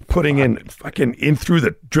putting in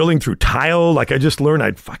drilling through tile. Like I just learned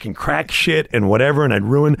I'd fucking crack shit and whatever, and I'd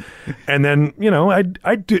ruin. And then,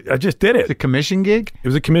 I just did it. It's a commission gig? It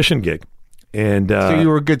was a commission gig. And so you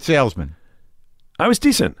were a good salesman? I was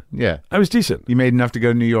decent. Yeah. I was decent. You made enough to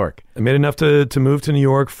go to New York. I made enough to move to New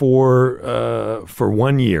York for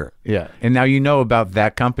 1 year. Yeah. And now you know about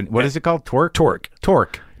that company. What is it called? Tork?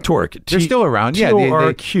 Tork. They're still around. Yeah.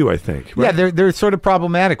 Torq, I think. Right? Yeah, they're sort of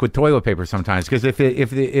problematic with toilet paper sometimes because if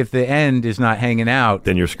the end is not hanging out,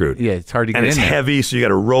 then you're screwed. Yeah, it's hard to get in. And it's there. heavy, so you got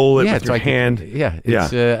to roll it with your hand.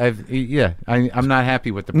 I'm not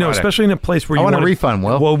happy with the product. No, especially in a place where I you want a refund,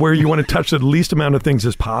 Will. Well, where you want to touch the least amount of things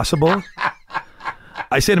as possible.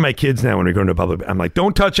 I say to my kids now when we go into public, I'm like,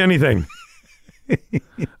 don't touch anything.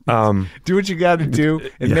 Do what you got to do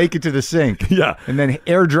and make it to the sink. Yeah. And then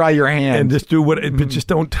air dry your hand. And just do but just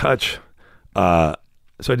don't touch. So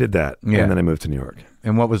I did that. Yeah. And then I moved to New York.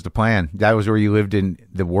 And what was the plan? That was where you lived in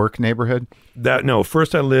the work neighborhood?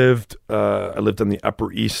 First I lived on the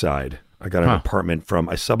Upper East Side. I got an apartment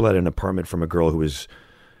I sublet an apartment from a girl who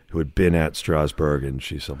had been at Strasbourg, and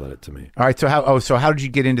she sublet it to me. All right. So how did you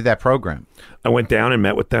get into that program? I went down and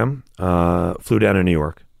met with them. Flew down to New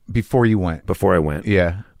York before you went. Before I went,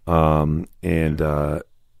 yeah. And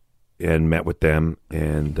met with them,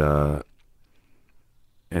 and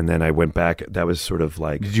then I went back. That was sort of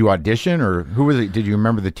like. Did you audition, or who was it? Did you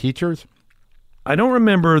remember the teachers? I don't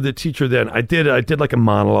remember the teacher then. I did like a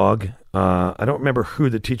monologue. I don't remember who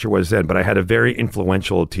the teacher was then, but I had a very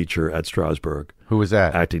influential teacher at Strasbourg. Who was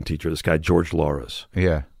that? Acting teacher, this guy, George Loros.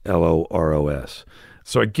 Yeah. Loros.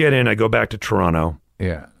 So I get in, I go back to Toronto.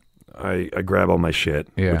 Yeah. I grab all my shit,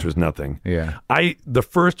 which was nothing. Yeah. The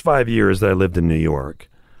first 5 years that I lived in New York,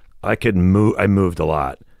 I moved a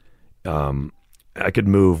lot. I could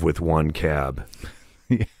move with one cab.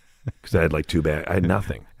 because I had like 2 bags. I had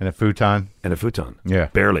nothing. And a futon. Yeah.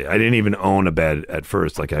 Barely. I didn't even own a bed at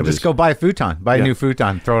first. Like Just go buy a futon. Buy a new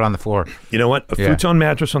futon. Throw it on the floor. You know what? A futon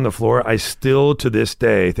mattress on the floor, I still to this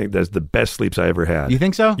day think that's the best sleeps I ever had. You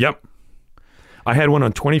think so? Yep. I had one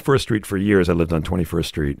on 21st Street for years. I lived on 21st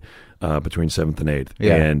Street between 7th and 8th.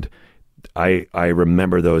 Yeah. And I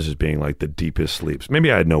remember those as being like the deepest sleeps.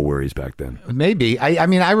 Maybe I had no worries back then. Maybe. I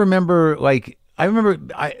mean, I remember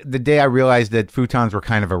the day I realized that futons were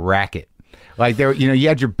kind of a racket. Like there, you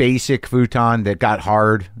had your basic futon that got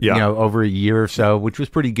hard, over a year or so, which was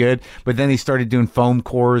pretty good. But then they started doing foam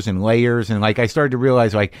cores and layers, and like I started to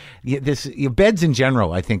realize, like beds in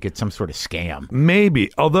general, I think it's some sort of scam.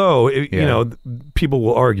 Maybe, although people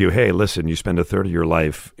will argue, hey, listen, you spend a third of your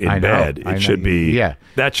life in bed. It should be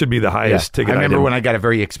that should be the highest ticket. I remember item. when I got a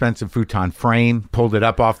very expensive futon frame, pulled it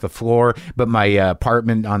up off the floor, but my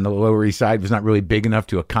apartment on the Lower East Side was not really big enough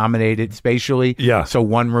to accommodate it spatially. Yeah, so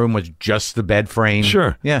one room was just the bed frame.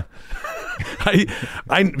 Sure. Yeah.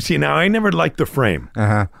 I see now. I never liked the frame.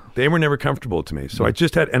 They were never comfortable to me. So I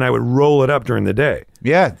just had, and I would roll it up during the day.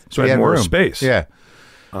 Yeah. So I had more space. Yeah.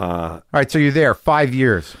 All right. So you're there 5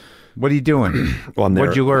 years. What are you doing? Well, I'm there.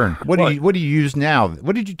 What'd you learn? What do you use now?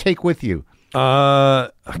 What did you take with you?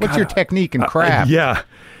 What's your technique and craft? Yeah.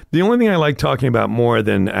 The only thing I like talking about more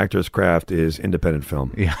than actor's craft is independent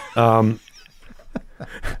film. Yeah.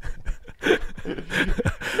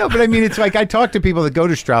 No, but I mean, it's like I talk to people that go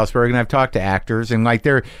to Strasbourg, and I've talked to actors, and like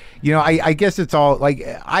they're, I guess it's all like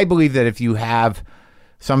I believe that if you have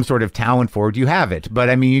some sort of talent for it, you have it.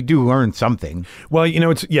 But I mean, you do learn something. Well,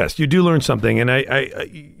 yes, you do learn something, and I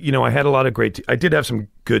had a lot of great. I did have some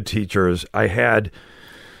good teachers. I had.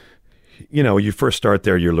 You first start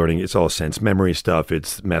there, you're learning. It's all sense memory stuff.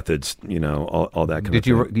 It's methods, all that kind of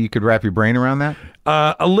thing. You could wrap your brain around that?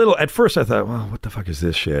 A little. At first I thought, well, what the fuck is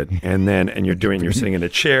this shit? And then, you're sitting in a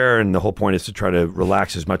chair, and the whole point is to try to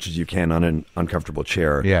relax as much as you can on an uncomfortable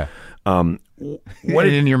chair. Yeah. What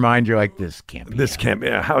in your mind, you're like, this can't be.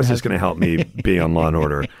 How is this going to help me be on Law and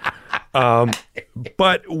Order?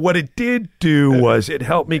 But what it did do was it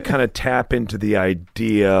helped me kind of tap into the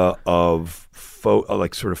idea of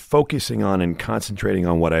sort of focusing on and concentrating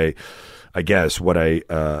on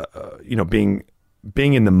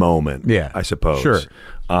being in the moment. Yeah, I suppose. Sure.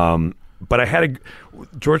 But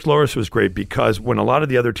George Loris was great because when a lot of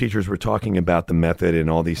the other teachers were talking about the method and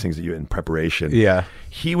all these things that you in preparation,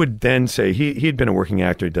 he would then say he had been a working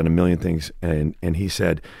actor, he'd done a million things, and he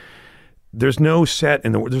said, there's no set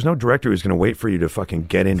and there's no director who's going to wait for you to fucking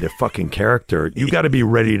get into fucking character. You got to be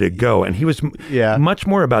ready to go. And he was much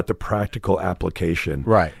more about the practical application.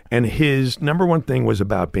 Right. And his number one thing was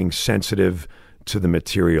about being sensitive to the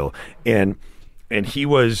material. And he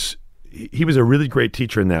was a really great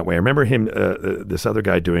teacher in that way. I remember him, this other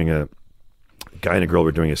guy guy and a girl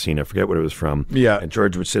were doing a scene. I forget what it was from. Yeah. And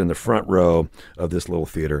George would sit in the front row of this little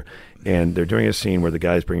theater, and they're doing a scene where the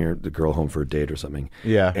guy's bringing the girl home for a date or something.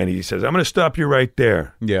 Yeah. And he says, I'm going to stop you right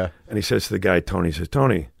there. Yeah. And he says to the guy,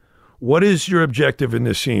 Tony, what is your objective in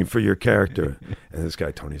this scene for your character? And this guy,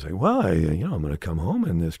 Tony's like, well, I'm going to come home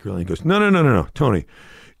and this girl. And he goes, no, Tony,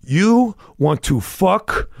 you want to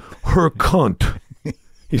fuck her cunt.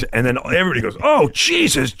 And then everybody goes, oh,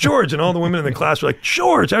 Jesus, George. And all the women in the class are like,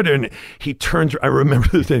 George. And he turns, I remember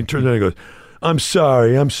this thing, he turns around and goes, I'm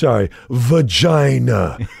sorry,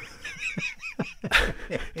 vagina.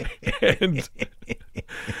 And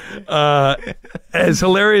as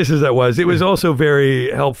hilarious as that was, it was also very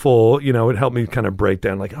helpful. It helped me kind of break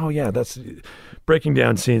down like, oh, yeah, that's breaking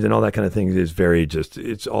down scenes and all that kind of things is very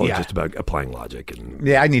it's all just about applying logic. And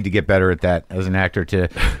I need to get better at that as an actor too.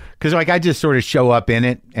 Because like I just sort of show up in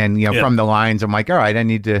it and, from the lines, I'm like, all right, I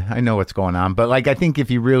know what's going on. But like, I think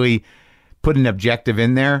if you really put an objective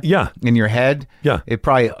in there in your head,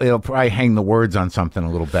 it'll probably hang the words on something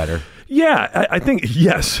a little better. Yeah, I think,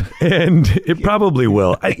 yes, and it probably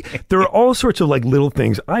will. There are all sorts of like little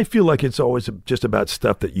things. I feel like it's always just about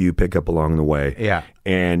stuff that you pick up along the way. Yeah.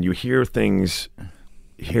 And you hear things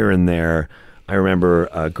here and there. I remember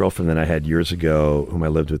a girlfriend that I had years ago whom I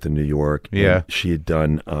lived with in New York. Yeah. She had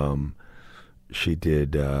done, she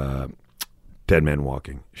did Dead Man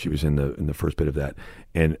Walking. She was in the first bit of that.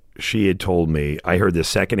 And she had told me, I heard this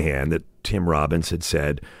secondhand, that Tim Robbins had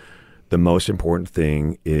said, the most important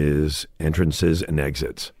thing is entrances and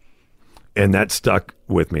exits. And that stuck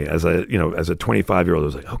with me as a 25-year-old. I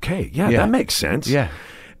was like, okay, that makes sense. Yeah.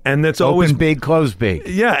 And that's Open always big, close big.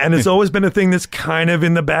 Yeah, and it's always been a thing that's kind of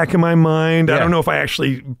in the back of my mind. I don't know if I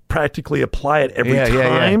actually practically apply it every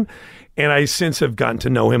time. And I since have gotten to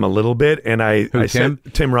know him a little bit. And I Tim?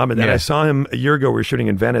 said, Tim Robin, and Yeah. I saw him a year ago. We were shooting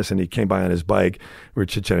in Venice and he came by on his bike. We were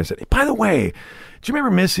chit-chatting. I said, hey, by the way, do you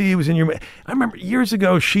remember Missy was in your... I remember years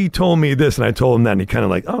ago she told me this and I told him that and he kind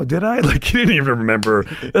of like, oh, did I? Like he didn't even remember.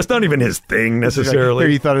 That's not even his thing necessarily. Or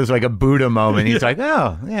you thought it was like a Buddha moment. He's like,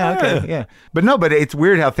 oh, yeah, okay, yeah. But no, but it's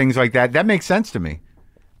weird how things like that makes sense to me.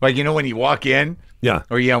 Like, you know, when you walk in, Yeah.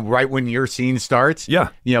 or, you know, right when your scene starts, Yeah.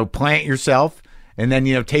 you know, plant yourself and then,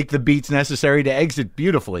 you know, take the beats necessary to exit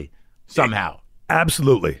beautifully somehow.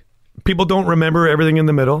 Absolutely. People don't remember everything in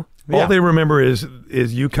the middle. Yeah. All they remember is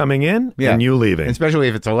you coming in and you leaving. Especially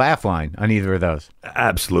if it's a laugh line on either of those.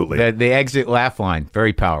 Absolutely. The exit laugh line,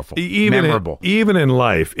 very powerful, memorable. Even in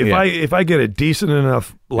life, if Yeah. if I get a decent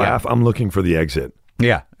enough laugh, I'm looking for the exit.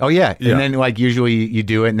 Yeah. Oh, yeah. Yeah. And then, like, usually you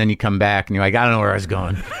do it, and then you come back, and you're like, I don't know where I was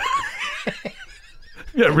going.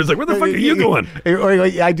 Yeah, everyone's like, where the fuck are you going? Or,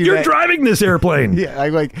 like, I do You're that. driving this airplane. Yeah,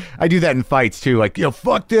 I do that in fights too. Like, you know,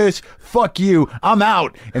 fuck this, fuck you, I'm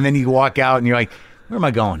out. And then you walk out, and you're like, where am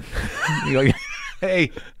I going? You're like,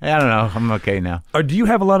 hey, I don't know, I'm okay now. Do you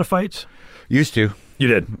have a lot of fights? Used to. You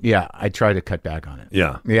did. Yeah, I try to cut back on it.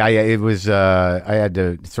 Yeah. Yeah, it was. I had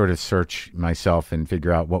to sort of search myself and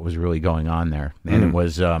figure out what was really going on there, and it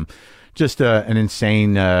was just an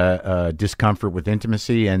insane discomfort with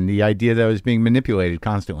intimacy and the idea that I was being manipulated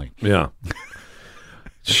constantly. Yeah.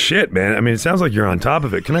 Shit, man. I mean, it sounds like you're on top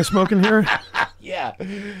of it. Can I smoke in here? Yeah.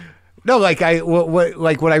 No, like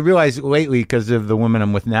what I realized lately because of the woman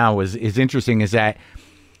I'm with now is interesting is that,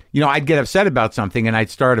 you know, I'd get upset about something and I'd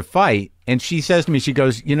start a fight and she says to me, she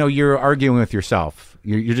goes, you know, you're arguing with yourself.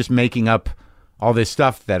 You're just making up all this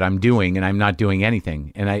stuff that I'm doing and I'm not doing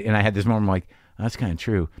anything. And I had this moment, I'm like, oh, that's kind of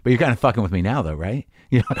true. But you're kind of fucking with me now though, right?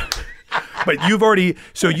 You know? But you've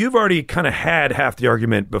already kind of had half the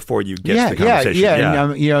argument before you get to the conversation. Yeah.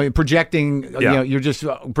 And, you know, projecting, you Yeah. know, you're just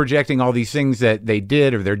projecting all these things that they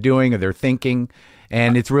did or they're doing or they're thinking.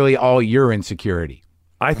 And it's really all your insecurity.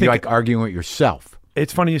 I think You're like arguing with yourself.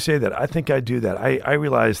 it's funny you say that. I think I do that. I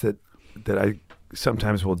realize that I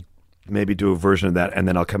sometimes will maybe do a version of that and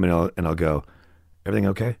then I'll come in and I'll go, everything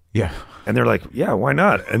okay? Yeah. And they're like, yeah, why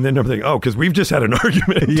not? And then I'm thinking, oh, because we've just had an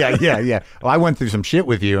argument. Yeah. Well, I went through some shit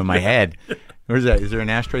with you in my head. Where's that? Is there an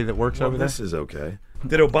ashtray that works over there? This is okay.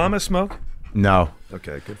 Did Obama smoke? No.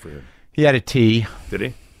 Okay, good for him. He had a tea. Did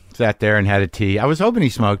he? Sat there and had a tea. I was hoping he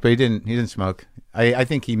smoked, but he didn't. He didn't smoke. I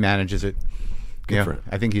think he manages it. Good for him.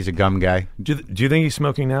 I think he's a gum guy. Do you think he's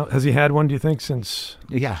smoking now? Has he had one, do you think, since?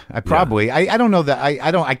 Yeah, I probably. I don't know that.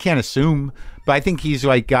 I can't assume, but I think he's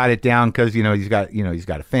like got it down because he's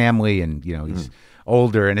got a family and he's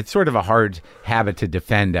older and it's sort of a hard habit to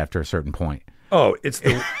defend after a certain point. Oh,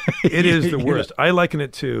 it is the worst. I liken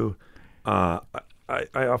it to. I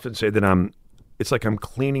often say that it's like I'm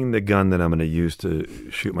cleaning the gun that I'm going to use to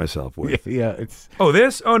shoot myself with. Yeah, it's. Oh,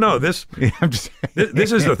 this? Oh no, this. I'm just.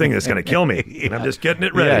 This is the thing that's going to kill me, and I'm just getting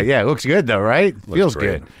it ready. Yeah. It looks good though, right? Feels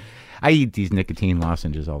great. good. I eat these nicotine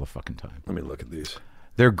lozenges all the fucking time. Let me look at these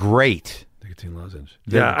They're great. nicotine lozenge.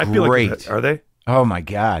 They're I feel great. like are they? Oh my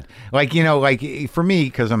god! Like for me,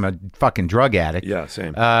 because I'm a fucking drug addict. Yeah,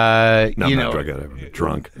 same. No, I'm not drug addict. I'm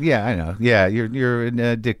drunk. Yeah, I know. Yeah, you're an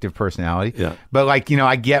addictive personality. Yeah. But I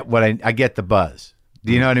get I get the buzz.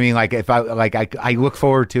 Do you know what I mean? Like if I look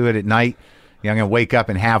forward to it at night. I'm gonna wake up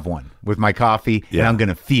and have one with my coffee, and I'm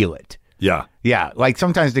gonna feel it. Yeah. Yeah. Like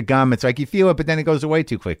sometimes the gum, it's like you feel it, but then it goes away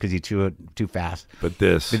too quick because you chew it too fast. But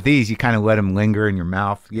these, you kind of let them linger in your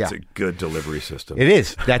mouth. Yeah. It's a good delivery system. It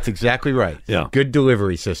is. That's exactly right. Yeah. Good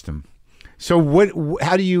delivery system. So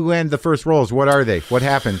how do you land the first roles? What are they? What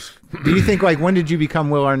happens? Do you think when did you become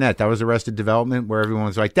Will Arnett? That was Arrested Development where everyone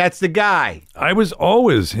was like, that's the guy. I was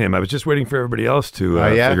always him. I was just waiting for everybody else to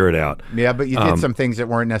figure it out. Yeah, but you did some things that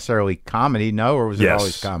weren't necessarily comedy, no? Or was it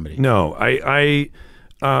always comedy? No, I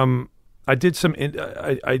did some.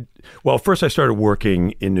 Well, first I started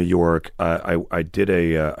working in New York. I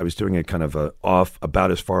was doing a kind of about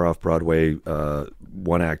as far off Broadway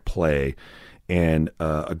one act play, and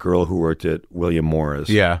a girl who worked at William Morris.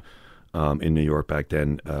 Yeah. In New York back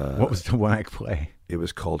then. What was the one act play? It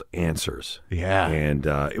was called Answers. Yeah. And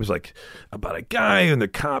it was like about a guy and the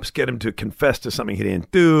cops get him to confess to something he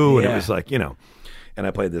didn't do, and it was like and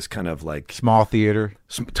I played this kind of like small theater,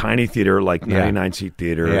 tiny theater, like 99-seat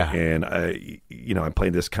theater. Yeah. And I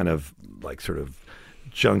played this kind of like sort of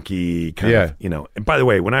junky kind of, and by the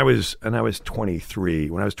way, when I was 23,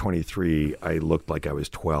 I looked like I was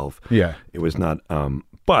 12. Yeah. It was not,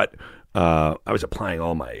 but I was applying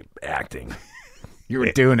all my acting. You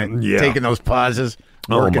were doing it, taking those pauses,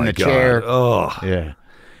 working the God. chair. Oh, yeah.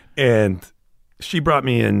 And she brought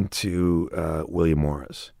me into William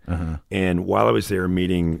Morris. Uh-huh. And while I was there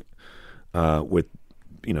meeting with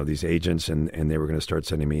these agents, and they were going to start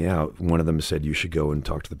sending me out. One of them said, you should go and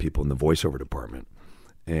talk to the people in the voiceover department.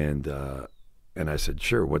 And I said,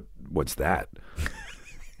 sure, what's that?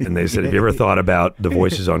 And they said, have you ever thought about the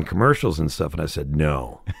voices on commercials and stuff? And I said,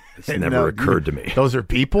 no, it's never occurred to me. Those are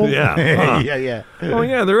people? Yeah. Yeah. Oh,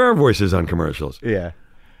 yeah, there are voices on commercials. Yeah.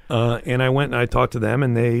 And I went and I talked to them,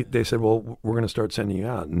 and they said, well, we're going to start sending you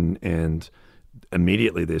out. And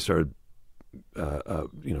immediately they started,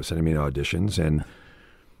 sending me to auditions. And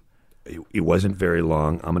it wasn't very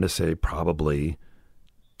long. I'm going to say probably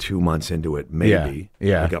 2 months into it, maybe.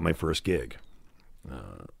 Yeah. I got my first gig.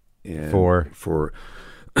 For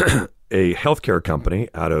a healthcare company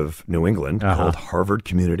out of New England called Harvard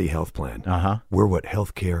Community Health Plan. We're what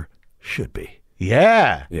healthcare should be.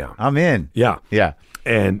 Yeah. Yeah. I'm in. Yeah. Yeah.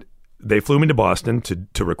 And they flew me to Boston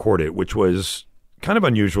to record it, which was kind of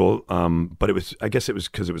unusual. But I guess it was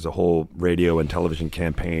because it was a whole radio and television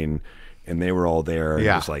campaign, and they were all there.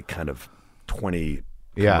 Yeah. It was like kind of 20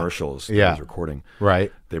 commercials that I was recording.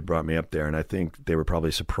 Right. They brought me up there, and I think they were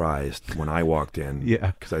probably surprised when I walked in.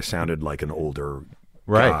 Yeah. Because I sounded like an older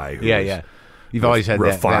guy. Who was You've always had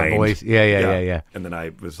that voice. Yeah. And then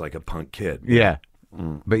I was like a punk kid. Yeah.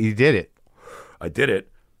 But you did it. I did it.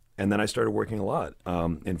 And then I started working a lot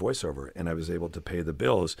in voiceover, and I was able to pay the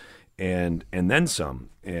bills and then some.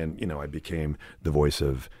 And, I became the voice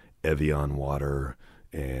of Evian water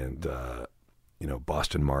and,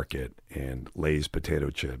 Boston Market and Lay's potato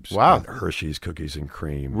chips. Wow. And Hershey's cookies and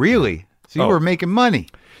cream. Really? So you were making money.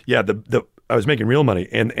 Yeah, I was making real money.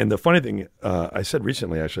 And the funny thing, I said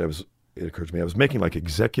recently, actually, it occurred to me, I was making like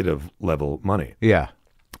executive level money. Yeah.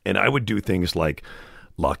 And I would do things like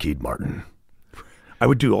Lockheed Martin. I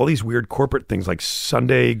would do all these weird corporate things like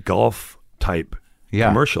Sunday golf type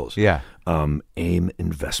commercials. Yeah. AIM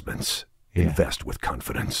Investments. Yeah. Invest with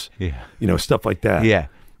confidence. Yeah. Stuff like that. Yeah.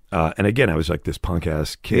 And again, I was like this punk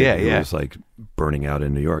ass kid who was like burning out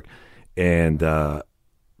in New York. And,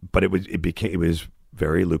 but it was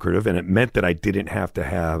very lucrative, and it meant that I didn't have to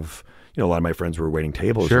have, a lot of my friends were waiting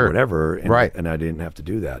tables or whatever. And, and I didn't have to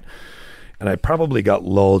do that. And I probably got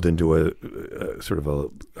lulled into a sort of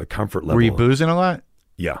a comfort level. Were you boozing a lot?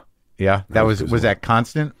 Yeah. Yeah. Was that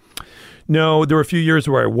constant? No, there were a few years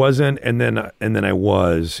where I wasn't, and then I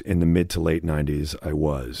was in the mid to late 90s. I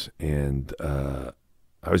was, and I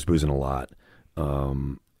was boozing a lot,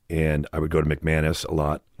 and I would go to McManus a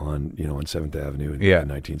lot on 7th Avenue and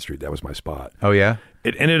 19th Street. That was my spot. Oh yeah.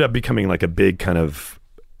 It ended up becoming like a big kind of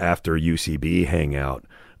after UCB hangout.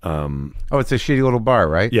 It's a shitty little bar,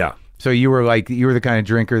 right? Yeah. So you were the kind of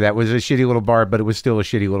drinker that was a shitty little bar, but it was still a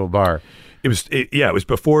shitty little bar. It was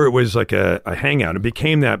before it was like a hangout. It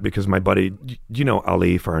became that because my buddy,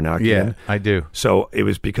 Ali Faranakian? Yeah, I do. So it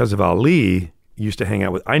was because of Ali used to hang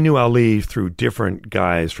out with. I knew Ali through different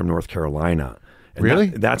guys from North Carolina. And really?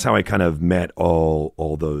 That's how I kind of met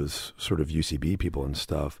all those sort of UCB people and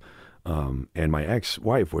stuff. And my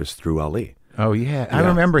ex-wife was through Ali. Oh yeah, I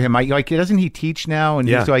remember him. Doesn't he teach now? And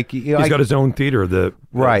he's like, he's got his own theater, the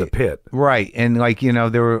Pit. Right, and I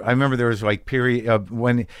remember there was like period of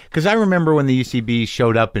when, because I remember when the UCB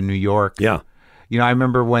showed up in New York. Yeah, I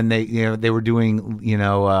remember when they were doing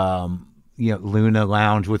Luna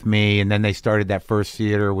Lounge with me, and then they started that first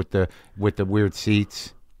theater with the weird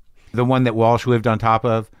seats, the one that Walsh lived on top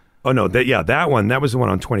of. Oh no, that one. That was the one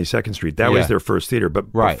on 22nd Street. That was their first theater.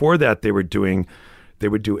 But before that, they would do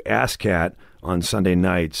ASCAT on Sunday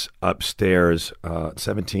nights upstairs,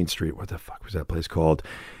 17th Street. What the fuck was that place called?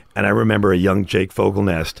 And I remember a young Jake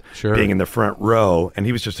Fogelnest being in the front row, and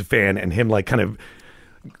he was just a fan, and him like kind of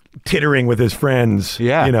tittering with his friends.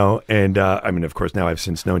 Yeah. And I mean, of course, now I've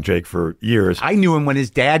since known Jake for years. I knew him when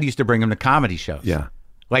his dad used to bring him to comedy shows. Yeah.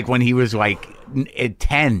 Like when he was like at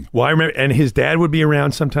 10. Well, I remember, and his dad would be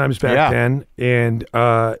around sometimes back then. And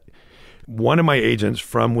one of my agents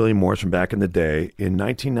from William Morris from back in the day, in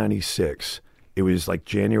 1996, it was like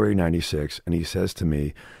January 96, and he says to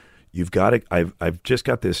me, I've just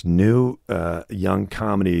got this new young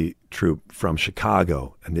comedy troupe from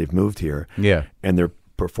Chicago, and they've moved here. Yeah. And they're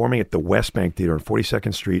performing at the West Bank Theater on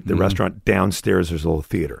 42nd Street. The restaurant downstairs, there's a little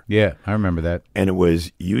theater. Yeah, I remember that. And it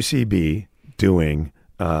was UCB doing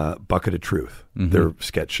Bucket of Truth, their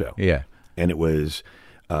sketch show. Yeah. And it was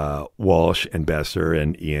Walsh and Besser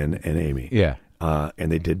and Ian and Amy. Yeah.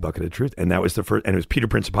 And they did Bucket of Truth. And that was the first, and it was Peter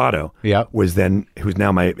Principato. Yeah. Who's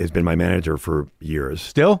now has been my manager for years.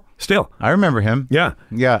 Still. I remember him. Yeah.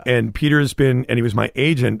 Yeah. And he was my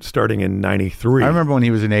agent starting in 93. I remember when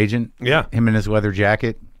he was an agent. Yeah. Him in his leather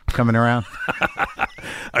jacket coming around.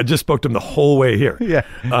 I just spoke to him the whole way here. Yeah.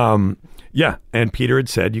 Yeah, and Peter had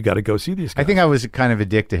said, you got to go see these guys. I think I was kind of a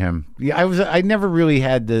dick to him. Yeah, I never really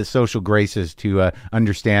had the social graces to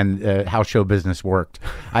understand how show business worked.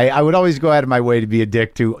 I would always go out of my way to be a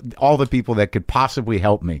dick to all the people that could possibly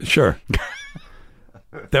help me. Sure.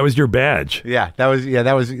 That was your badge.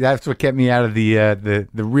 That's what kept me out of the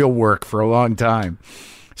real work for a long time.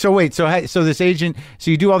 So wait, so this agent,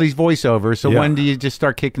 so you do all these voiceovers. So when do you just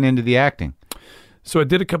start kicking into the acting? So I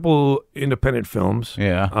did a couple independent films.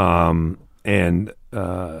 Yeah. And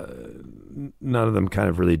none of them kind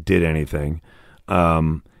of really did anything.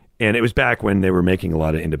 And it was back when they were making a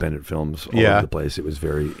lot of independent films all over the place. It was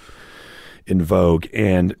very in vogue.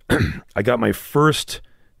 And I got my first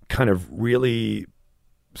kind of really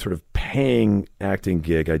sort of paying acting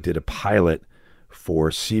gig. I did a pilot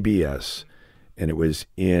for CBS, and it was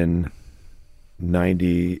in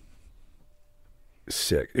 96.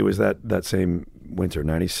 It was that same winter,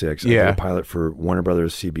 96. I did a pilot for Warner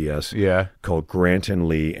Brothers CBS called Grant and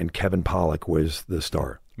Lee, and Kevin Pollak was the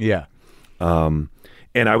star. Yeah. And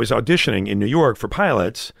I was auditioning in New York for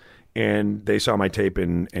pilots, and they saw my tape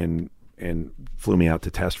and flew me out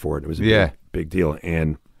to test for it. It was a big deal.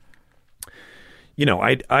 And, you know,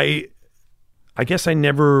 I guess I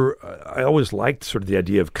always liked sort of the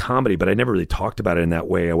idea of comedy, but I never really talked about it in that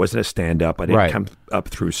way. I wasn't a stand-up. I didn't come up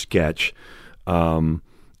through sketch.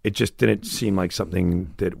 It just didn't seem like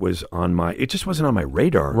something that was it just wasn't on my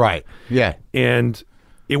radar. Right. Yeah. And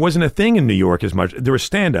it wasn't a thing in New York as much. There was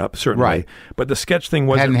stand-up, certainly, but the sketch thing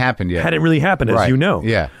hadn't happened yet. Hadn't really happened, as you know.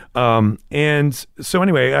 Yeah. And so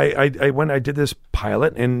anyway, I did this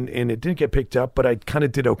pilot, and it didn't get picked up, but I kind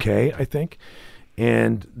of did okay, I think.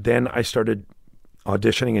 And then I started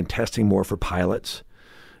auditioning and testing more for pilots.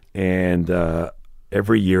 And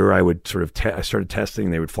every year I would sort of I started testing.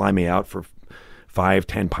 They would fly me out for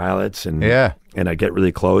 5-10 pilots, and I'd get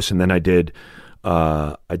really close. And then I did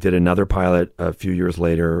another pilot a few years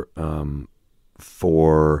later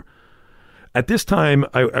at this time,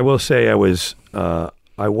 I will say I was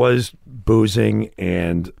boozing,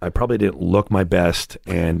 and I probably didn't look my best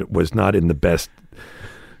and was not in the best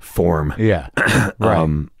form. Yeah.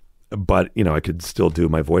 Right. But, you know, I could still do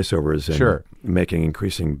my voiceovers and making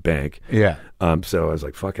increasing bank. Yeah. So I was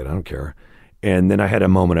like, fuck it, I don't care. And then I had a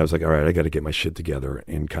moment, I was like, all right, I got to get my shit together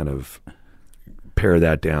and kind of pare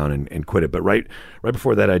that down and quit it. But right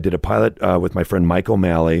before that, I did a pilot with my friend Mike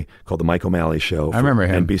O'Malley called The Mike O'Malley Show. I remember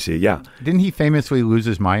him. NBC, yeah. Didn't he famously lose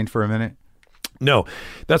his mind for a minute? No.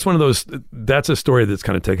 That's one of those, that's a story that's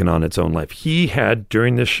kind of taken on its own life. He had,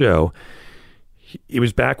 during this show, it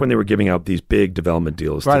was back when they were giving out these big development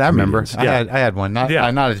deals. Right, I remember. I had one. Not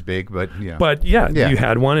as big, but yeah. But you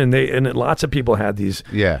had one, and lots of people had these.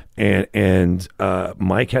 Yeah. And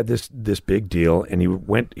Mike had this big deal, and he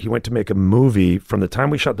went to make a movie. From the time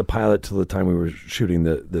we shot the pilot to the time we were shooting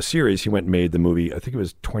the series, he went and made the movie. I think it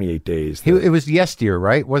was 28 days. It was Yes Dear,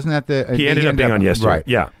 right? Wasn't that the? He ended up being on Yes Dear. Right.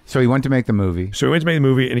 Yeah. So he went to make the movie.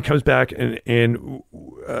 And he comes back and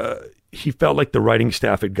he felt like the writing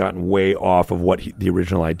staff had gotten way off of what the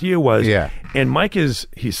original idea was. Yeah. And Mike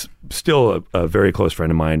he's still a very close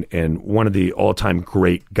friend of mine and one of the all-time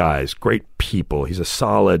great guys, great people. He's a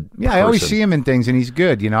solid person. I always see him in things, and he's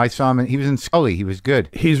good. You know, I saw him, he was in Scully. He was good.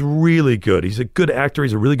 He's really good. He's a good actor.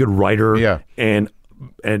 He's a really good writer. Yeah.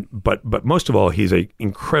 But most of all, he's an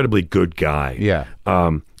incredibly good guy. Yeah.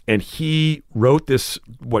 And he wrote this,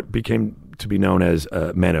 what became to be known as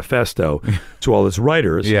a manifesto to all his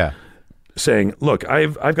writers. Yeah. Saying, look,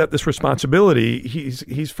 I've got this responsibility.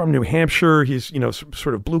 He's from New Hampshire. He's, you know,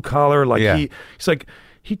 sort of blue collar. Like he's like,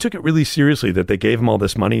 he took it really seriously that they gave him all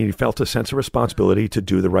this money. And he felt a sense of responsibility to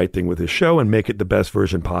do the right thing with his show and make it the best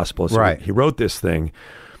version possible. So he wrote this thing,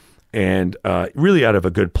 and really out of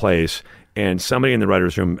a good place. And somebody in the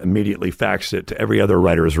writer's room immediately faxed it to every other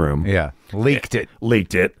writer's room. Yeah, leaked it,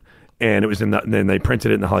 and it was and then they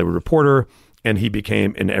printed it in the Hollywood Reporter. And he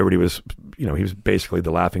became, and everybody was, you know, he was basically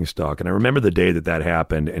the laughingstock. And I remember the day that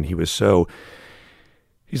happened, and he's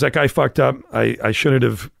like, I fucked up. I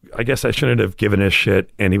guess I shouldn't have given a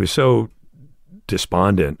shit. And he was so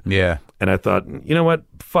despondent. Yeah. And I thought, you know what?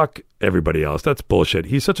 Fuck everybody else. That's bullshit.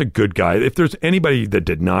 He's such a good guy. If there's anybody that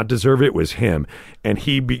did not deserve it, it was him. And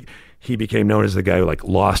he became known as the guy who like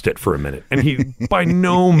lost it for a minute. And he, by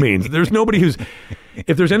no means,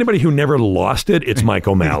 if there's anybody who never lost it, it's Mike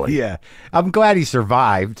O'Malley. Yeah. I'm glad he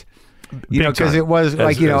survived. You know, because it was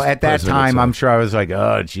like, you know, at that time, I'm sure I was like,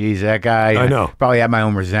 oh, geez, that guy. I know. Probably had my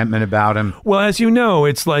own resentment about him. Well, as you know,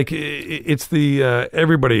 it's like, it's the,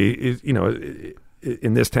 everybody is, you know,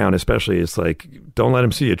 in this town especially, it's like, don't let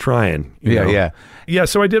them see you trying. You know? Yeah.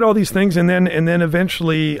 So I did all these things, and then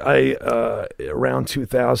eventually I around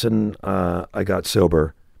 2000 I got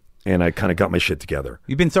sober, and I kind of got my shit together.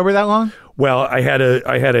 You've been sober that long? Well, I had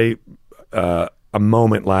a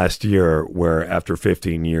moment last year where after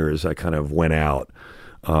 15 years I kind of went out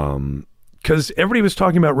because everybody was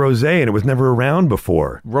talking about rosé and it was never around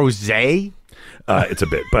before. Rosé? It's a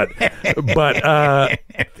bit, but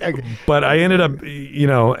I ended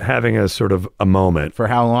up, having a sort of a moment. For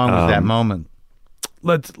how long was that moment?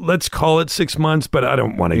 Let's call it 6 months, but I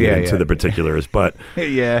don't want to get into the particulars. But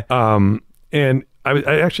yeah. And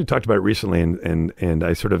I actually talked about it recently, and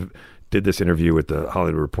I sort of did this interview with the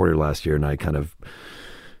Hollywood Reporter last year, and I kind of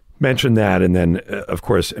mentioned that, and then of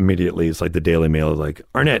course immediately it's like the Daily Mail is like,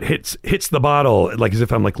 Arnett hits the bottle, like as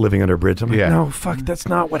if I'm like living under a bridge. I'm like, no, fuck, that's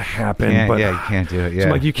not what happened. You can't do it. Yeah, so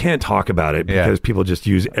I'm like, you can't talk about it because people just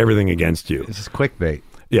use everything against you. This is clickbait.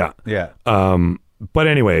 Yeah. But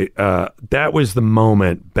anyway, that was the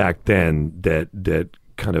moment back then that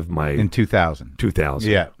kind of my in 2000.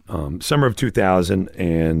 Yeah. Summer of 2000,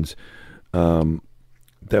 and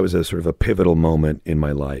that was a sort of a pivotal moment in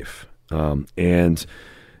my life.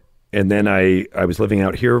 And then I was living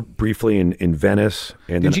out here briefly in Venice.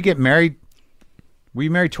 And Did you get married? Were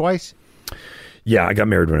you married twice? Yeah, I got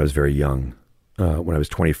married when I was very young. When I was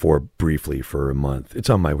 24, briefly for a month. It's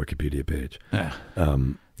on my Wikipedia page.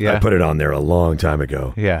 I put it on there a long time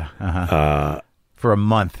ago. Yeah. For a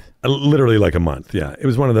month. Literally like a month. Yeah. It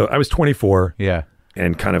was one of the. I was 24. Yeah.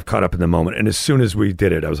 And kind of caught up in the moment. And as soon as we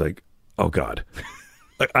did it, I was like, oh God.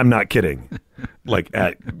 Like, I'm not kidding. Like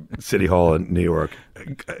at City Hall in New York.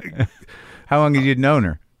 How long had you known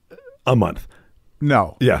her? A month.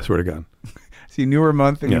 No. Yeah, swear to God. So you knew her a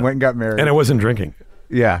month and you went and got married. And I wasn't drinking.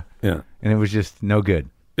 Yeah. Yeah. And it was just no good.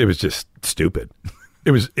 It was just stupid.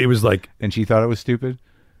 It was like. And she thought it was stupid?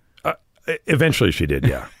 Eventually she did,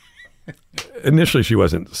 yeah. Initially she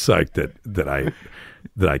wasn't psyched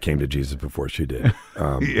that I came to Jesus before she did.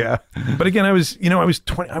 Yeah. But again, I was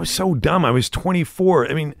 20. I was so dumb. I was 24.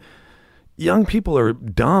 I mean, young people are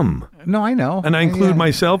dumb. No, I know. And I include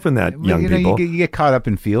myself in that, young people. You get caught up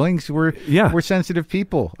in feelings. We're sensitive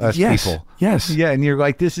people, people. Yes. Yeah, and you're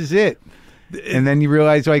like, this is it. And then you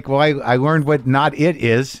realize, like, well, I learned what not it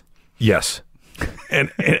is. Yes.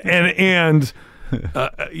 And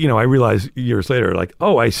I realized years later, like,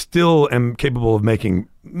 oh, I still am capable of making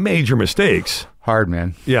major mistakes. Hard,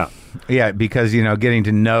 man. Yeah. Yeah, because, getting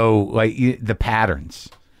to know, like, the patterns.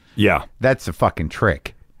 Yeah. That's a fucking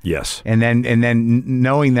trick. Yes. And then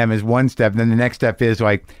knowing them is one step. And then the next step is,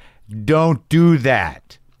 like, don't do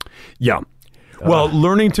that. Yeah. Well,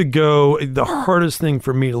 learning to go, the hardest thing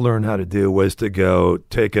for me to learn how to do was to go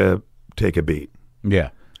take a beat. Yeah.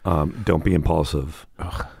 Don't be impulsive.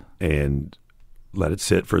 And let it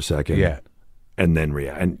sit for a second. Yeah. And then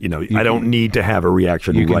react. And, I don't need to have a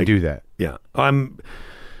reaction. You can do that. Yeah. I'm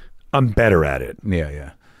better at it.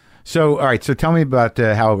 Yeah. So, all right. So tell me about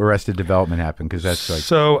how Arrested Development happened, because that's like.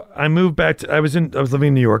 So I moved back. I was living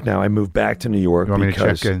in New York now. I moved back to New York. You want me to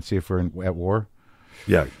check and see if we're at war?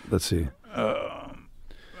 Yeah. Let's see.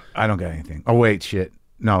 I don't got anything. Oh, wait. Shit.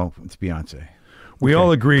 No, it's Beyonce. We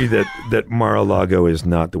all agree that Mar-a-Lago is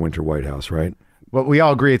not the Winter White House, right? Well, we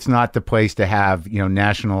all agree it's not the place to have,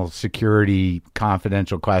 national security,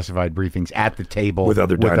 confidential, classified briefings at the table with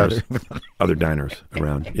other diners, other diners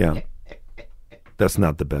around. Yeah, that's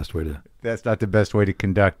not the best way to. That's not the best way to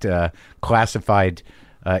conduct classified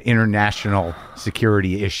international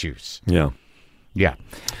security issues. Yeah, yeah.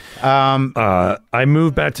 I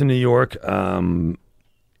moved back to New York.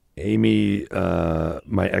 Amy,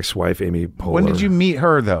 my ex-wife, Amy Poehler. When did you meet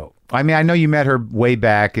her, though? I mean, I know you met her way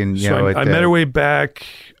back, and I met her way back.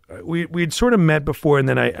 We'd sort of met before, and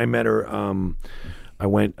then I met her. I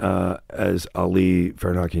went as Ali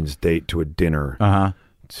Farnakian's date to a dinner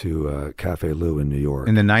to Cafe Lou in New York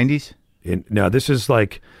in the 90s. No, this is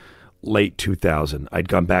like late 2000. I'd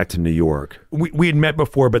gone back to New York. We had met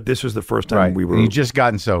before, but this was the first time we were. And you just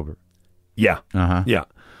gotten sober. Yeah, yeah.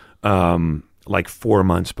 Like 4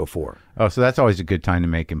 months before. Oh, so that's always a good time to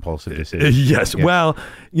make impulsive decisions. Yes. Well,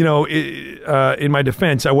 in my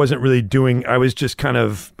defense, I wasn't really doing. I was just kind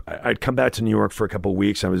of. I'd come back to New York for a couple of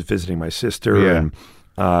weeks. I was visiting my sister, and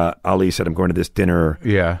Ali said, "I'm going to this dinner."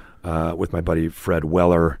 Yeah. With my buddy Fred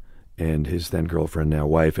Weller and his then girlfriend, now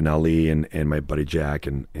wife, and Ali and my buddy Jack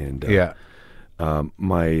and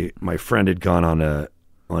my friend had gone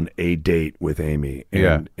on a date with Amy,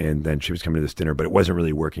 and then she was coming to this dinner, but it wasn't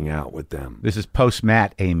really working out with them. This is post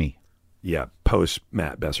Matt Amy. Yeah, post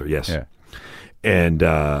Matt Besser, yes. Yeah. And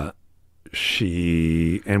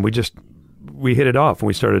we hit it off,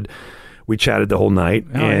 and we we chatted the whole night,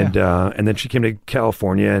 Oh, and then she came to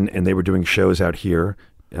California, and they were doing shows out here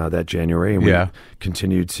that January, and we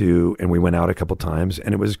continued to, and we went out a couple times,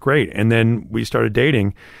 and it was great. And then we started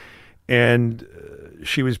dating, and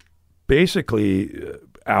she was basically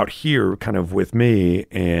out here kind of with me,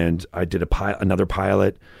 and I did another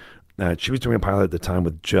pilot. She was doing a pilot at the time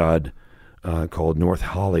with Judd called North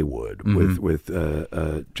Hollywood with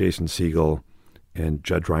Jason Segel and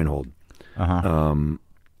Judd Reinhold.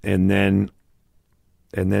 And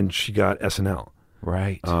then she got SNL.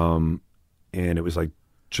 Right. And it was like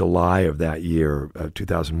July of that year,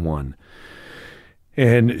 2001.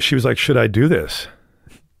 And she was like, should I do this?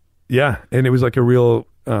 Yeah. And it was like a real,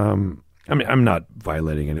 I mean, I'm not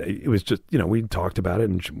violating it. It was just, we talked about it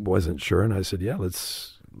and she wasn't sure. And I said, yeah,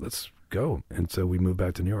 let's go. And so we moved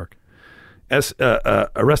back to New York.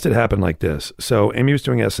 Arrested happened like this. So Amy was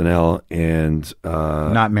doing SNL and...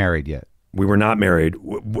 not married yet. We were not married.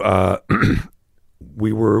 We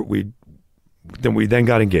then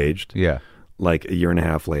got engaged. Yeah. Like a year and a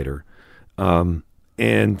half later.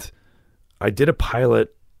 And I did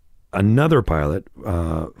another pilot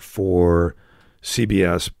for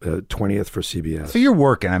CBS, 20th for CBS. So you're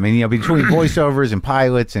working. I mean, between voiceovers and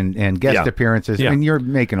pilots and guest appearances, I mean, you're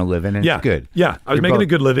making a living, and it's good. Yeah, I was making a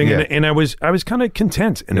good living, and I was kind of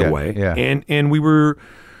content in a way. Yeah. And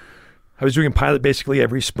I was doing a pilot basically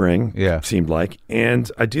every spring, it seemed like.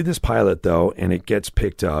 And I do this pilot, though, and it gets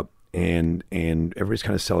picked up, and everybody's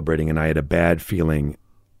kind of celebrating, and I had a bad feeling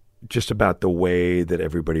just about the way that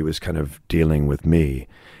everybody was kind of dealing with me.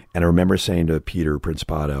 And I remember saying to Peter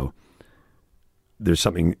Principato, there's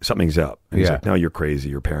something's up. And he's like, no, you're crazy,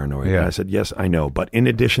 you're paranoid. And I said, yes, I know. But in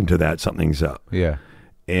addition to that, something's up. Yeah.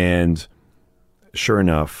 And sure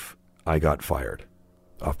enough, I got fired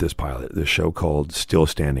off this pilot, this show called Still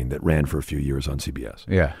Standing that ran for a few years on CBS.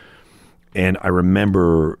 Yeah. And I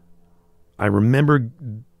remember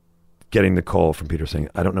getting the call from Peter saying,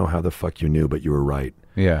 I don't know how the fuck you knew, but you were right.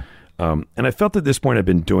 Yeah. And I felt at this point I'd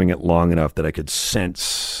been doing it long enough that I could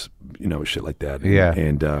sense, shit like that.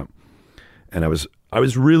 And I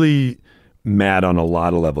was really mad on a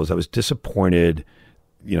lot of levels. I was disappointed,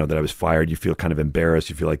 that I was fired. You feel kind of embarrassed.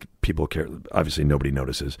 You feel like people care. Obviously, nobody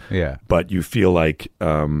notices. Yeah. But you feel like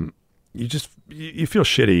you feel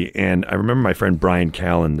shitty. And I remember my friend Brian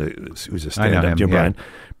Callen, who's a stand-up. Brian?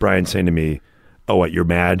 Brian saying to me, "Oh, what? You're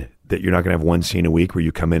mad that you're not going to have one scene a week where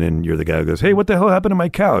you come in and you're the guy who goes, 'Hey, what the hell happened to my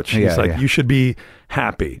couch?'" He's like, "You should be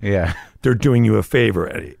happy. Yeah. They're doing you a favor."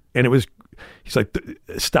 And it was. He's like,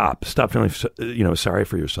 stop feeling, sorry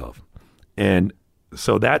for yourself. And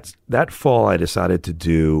so that fall, I decided to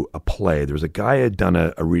do a play. There was a guy I had done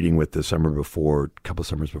a reading with a couple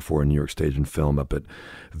summers before in New York Stage and Film up at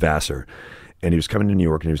Vassar. And he was coming to New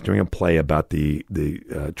York and he was doing a play about the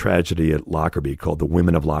tragedy at Lockerbie called The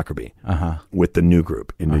Women of Lockerbie with the New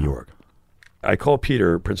Group in New York. I call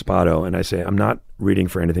Peter Principato and I say, I'm not reading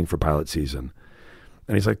for anything for pilot season.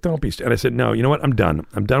 And he's like, don't be... And I said, no, you know what? I'm done.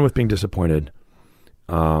 I'm done with being disappointed.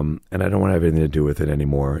 And I don't want to have anything to do with it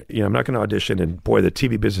anymore. I'm not going to audition. And boy, the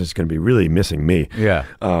TV business is going to be really missing me. Yeah.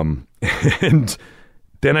 And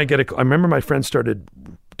then I remember my friend started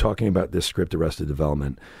talking about this script, Arrested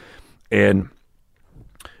Development. And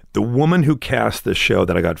the woman who cast the show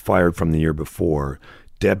that I got fired from the year before,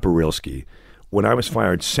 Deb Barilski, when I was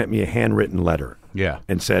fired, sent me a handwritten letter. Yeah.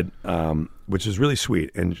 And said, which is really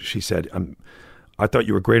sweet. And she said, I thought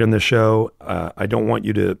you were great on this show. I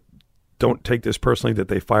don't take this personally that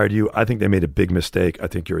they fired you. I think they made a big mistake. I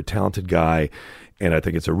think you're a talented guy, and I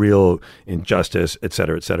think it's a real injustice, et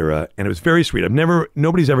cetera, et cetera. And it was very sweet.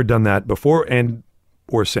 Nobody's ever done that before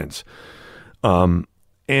or since.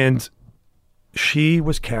 And she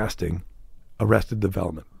was casting Arrested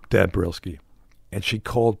Development, Deb Barilski, and she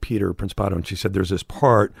called Peter Principato and she said, there's this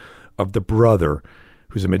part of the brother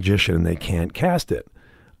who's a magician and they can't cast it.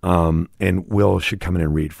 And Will should come in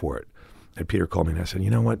and read for it. And Peter called me and I said, you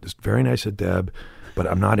know what? It's very nice of Deb, but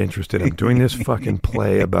I'm not interested. I'm doing this fucking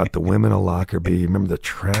play about the women of Lockerbie. Remember the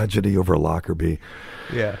tragedy over Lockerbie?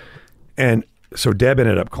 Yeah. And so Deb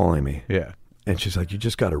ended up calling me. Yeah. And she's like, you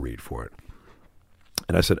just got to read for it.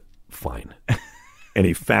 And I said, fine. And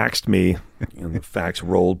he faxed me the fax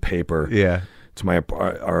rolled paper. Yeah. To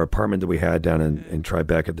our apartment that we had down in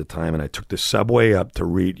Tribeca at the time, and I took the subway up to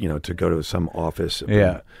read, to go to some office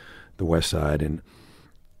on the West Side, and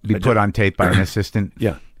be put on tape by an assistant.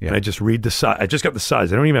 Yeah. And I just read the side. I just got the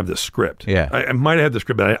sides. I don't even have the script. Yeah, I might have had the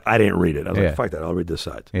script, but I didn't read it. I was like, fuck that, I'll read the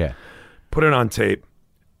sides. Yeah, put it on tape.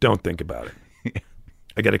 Don't think about it.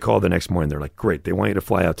 I got a call the next morning. They're like, great, they want you to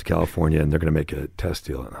fly out to California, and they're going to make a test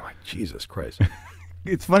deal. And I'm like, Jesus Christ.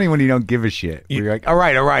 It's funny when you don't give a shit. You're like, all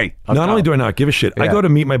right. Not only do I not give a shit, I go to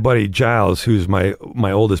meet my buddy Giles, who's my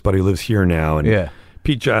oldest buddy, who lives here now. And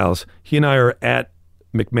Pete Giles, he and I are at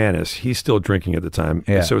McManus. He's still drinking at the time.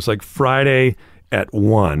 Yeah. So it's like Friday at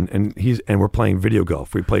 1, and we're playing video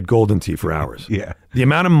golf. We played Golden Tee for hours. Yeah. The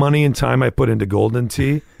amount of money and time I put into Golden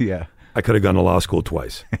Tee, I could have gone to law school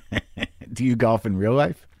twice. Do you golf in real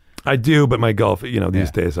life? I do, but my golf,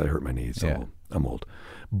 these days I hurt my knees, so I'm old.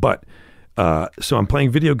 But so I'm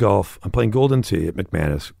playing video golf. I'm playing Golden Tee at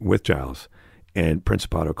McManus with Giles, and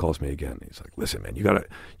Principato calls me again. He's like, "Listen, man, you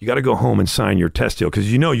gotta go home and sign your test deal,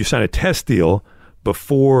 because you sign a test deal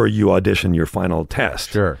before you audition your final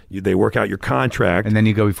test. Sure. They work out your contract. And then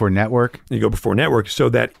you go before network? You go before network, so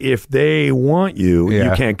that if they want you,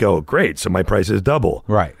 you can't go, great, so my price is double.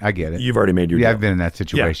 Right, I get it. You've already made your deal. I've been in that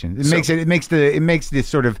situation. Yeah. It makes this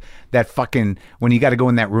sort of that fucking, when you got to go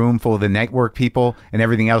in that room full of the network people and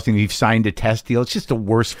everything else, and you've signed a test deal, it's just the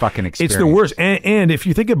worst fucking experience. It's the worst. And if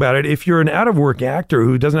you think about it, if you're an out-of-work actor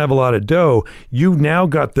who doesn't have a lot of dough, you've now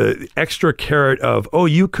got the extra carrot of,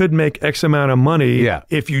 you could make X amount of money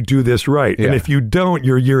if you do this right. And if you don't,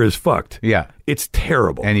 your year is fucked. Yeah. It's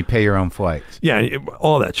terrible. And you pay your own flights. Yeah,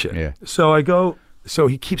 all that shit. Yeah. So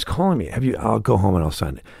he keeps calling me. I'll go home and I'll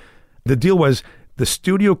sign it. The deal was the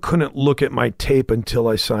studio couldn't look at my tape until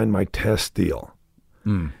I signed my test deal.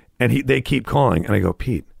 And they keep calling. And I go,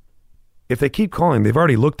 Pete, if they keep calling, they've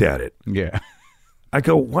already looked at it. Yeah. I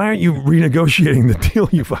go, why aren't you renegotiating the deal,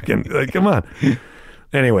 you fucking, come on.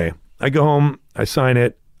 Anyway, I go home, I sign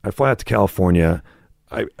it, I fly out to California.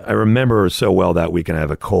 I remember so well that weekend I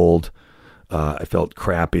have a cold. I felt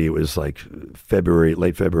crappy. It was like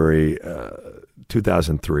late February,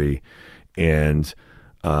 2003. And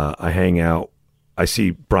I hang out. I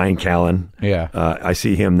see Brian Callen. Yeah. I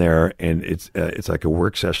see him there, and it's like a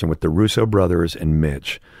work session with the Russo brothers and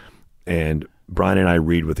Mitch. And Brian and I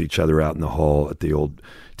read with each other out in the hall at the old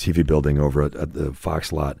TV building over at the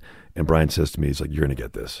Fox lot. And Brian says to me, he's like, "You're going to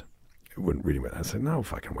get this." I wouldn't read him. I said, "No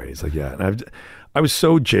fucking way." He's like, "Yeah." And I was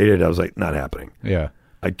so jaded. I was like, not happening. Yeah.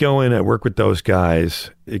 I go in, I work with those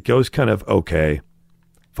guys. It goes kind of okay.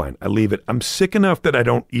 Fine. I leave it. I'm sick enough that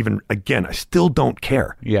I still don't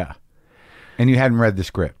care. Yeah. And you hadn't read the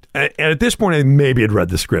script. And at this point, I maybe had read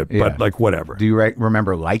the script, but like whatever. Do you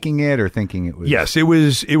remember liking it or thinking it was? Yes, it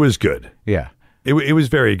was good. Yeah. It was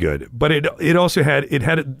very good. But it also had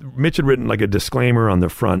Mitch had written like a disclaimer on the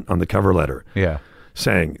front, on the cover letter. Yeah.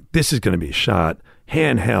 Saying this is going to be shot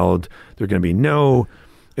handheld. There's going to be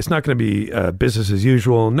it's not going to be business as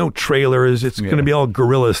usual. No trailers. It's going to be all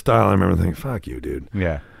guerrilla style. I remember thinking, fuck you, dude.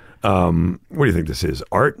 Yeah. What do you think this is?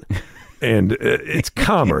 Art? And it's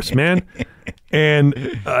commerce, man.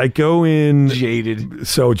 And I go in jaded.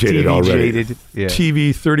 So jaded TV already. Jaded. Yeah.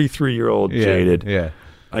 TV 33-year-old jaded. Yeah.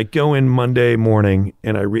 I go in Monday morning,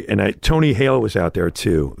 and Tony Hale was out there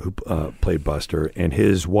too, who played Buster, and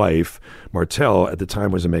his wife Martell at the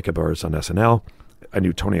time was a makeup artist on SNL. I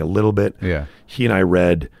knew Tony a little bit. Yeah, he and I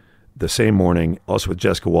read the same morning, also with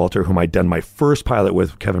Jessica Walter, whom I'd done my first pilot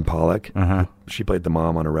with, Kevin Pollak. She played the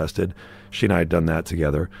mom on Arrested. She and I had done that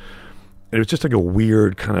together. And it was just like a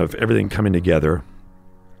weird kind of everything coming together.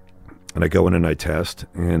 And I go in and I test,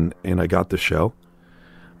 and I got the show.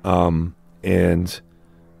 And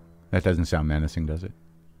that doesn't sound menacing, does it?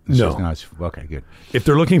 No. Okay, good. If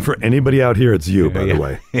they're looking for anybody out here, it's you, by the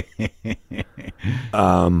way.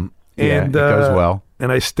 And it goes well.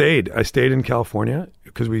 And I stayed in California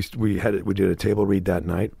because we did a table read that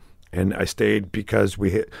night. And I stayed because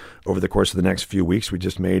over the course of the next few weeks, we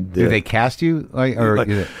just made Did they cast you?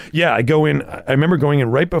 Yeah, I go in. I remember going in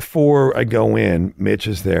right before I go in. Mitch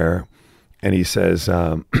is there, and he says,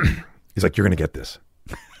 he's like, "You're going to get this."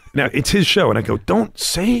 Now it's his show, and I go, "Don't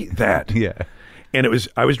say that." Yeah. And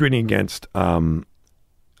I was reading against Alan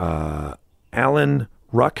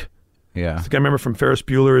Ruck. Yeah. It's the guy I remember from Ferris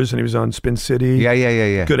Bueller's, and he was on Spin City.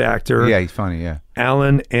 Yeah. Good actor. Yeah, he's funny. Yeah.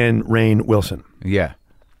 Alan and Rainn Wilson. Yeah.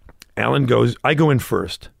 Alan goes, I go in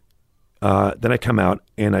first. Then I come out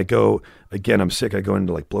and I go, again, I'm sick. I go in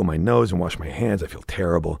to like blow my nose and wash my hands. I feel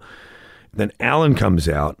terrible. Then Alan comes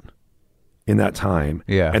out in that time.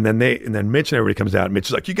 Yeah. And then Mitch and everybody comes out. And Mitch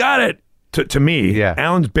is like, "You got it." To me. Yeah.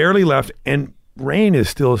 Alan's barely left and Rainn is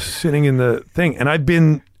still sitting in the thing. And I've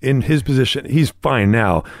been in his position. He's fine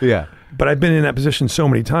now. Yeah. But I've been in that position so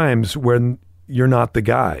many times when you're not the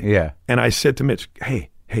guy. Yeah. And I said to Mitch, hey,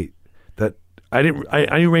 that I knew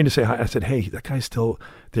Rainn to say hi. I said, "Hey, that guy's still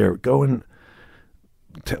there. Go and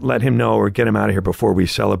let him know or get him out of here before we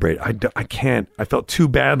celebrate." I can't. I felt too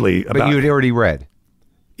badly about. But you'd already read.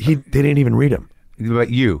 They didn't even read him. But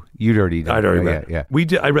you'd already done. I'd already read. Yeah.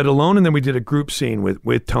 I read alone, and then we did a group scene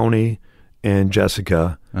with Tony and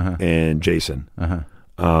Jessica and Jason.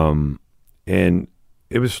 And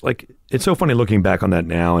it was like, it's so funny looking back on that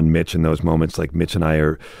now, and Mitch in those moments. Like Mitch and I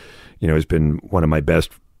are, has been one of my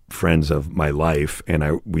best friends of my life,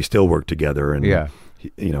 and we still work together. And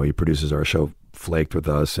he produces our show Flaked with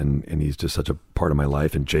us, and he's just such a part of my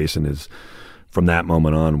life. And Jason is, from that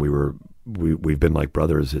moment on, we've been like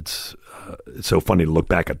brothers. It's so funny to look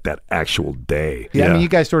back at that actual day. Yeah, I mean, you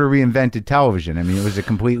guys sort of reinvented television. I mean, it was a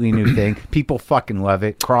completely new thing. People fucking love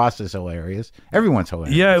it. Cross is hilarious. Everyone's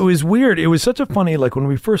hilarious. Yeah, it was weird. It was such a funny, like when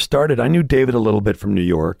we first started, I knew David a little bit from New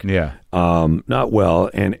York. Yeah. Not well.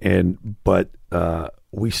 But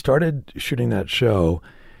we started shooting that show,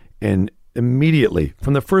 and immediately,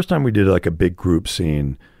 from the first time we did like a big group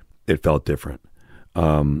scene, it felt different.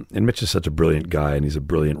 And Mitch is such a brilliant guy, and he's a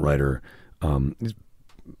brilliant writer. He's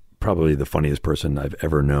probably the funniest person I've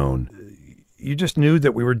ever known. You just knew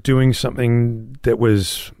that we were doing something that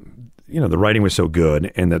was, the writing was so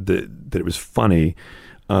good, and that it was funny.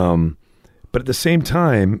 But at the same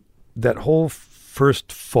time, that whole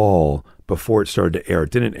first fall before it started to air,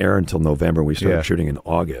 it didn't air until November. We started shooting in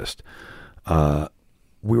August.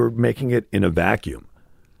 We were making it in a vacuum,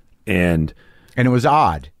 and it was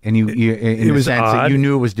odd. And it was sense odd. That you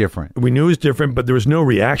knew it was different. We knew it was different, but there was no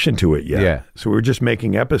reaction to it yet. Yeah. So we were just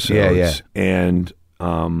making episodes, and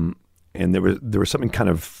there was something kind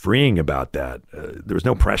of freeing about that. There was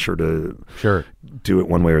no pressure to do it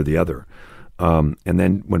one way or the other. And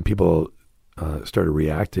then when people started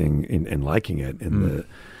reacting and liking it, and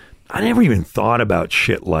I never even thought about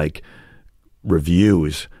shit like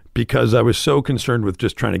reviews, because I was so concerned with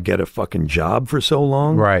just trying to get a fucking job for so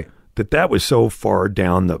long. Right. That was so far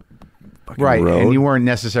down the fucking road. And you weren't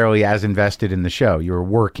necessarily as invested in the show. You were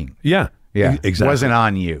working. Yeah. Yeah. Exactly. It wasn't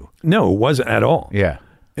on you. No, it wasn't at all. Yeah.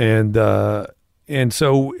 And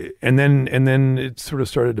so then it sort of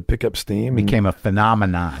started to pick up steam. It became a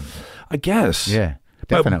phenomenon. I guess. Yeah.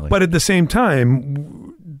 Definitely. But at the same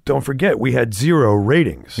time, don't forget, we had 0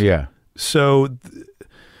 ratings. Yeah. So,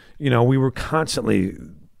 we were constantly,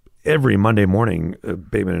 every Monday morning,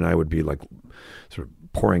 Bateman and I would be like sort of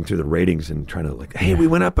pouring through the ratings and trying to like, hey, we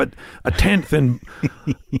went up a tenth in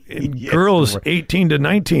girls 18 to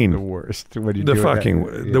 19. The worst. What did you the do fucking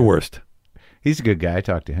with that? The worst. He's a good guy. I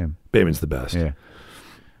talked to him. Bateman's the best. Yeah.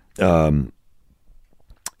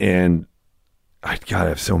 And I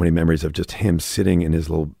have so many memories of just him sitting in his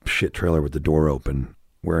little shit trailer with the door open,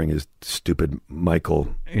 wearing his stupid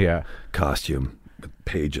Michael costume with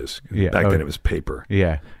pages. Yeah. Back then it was paper.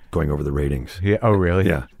 Yeah. Going over the ratings. Yeah. Oh, really?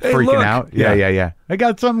 Yeah. Freaking look. out? Yeah. I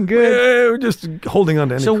got something good. We're just holding on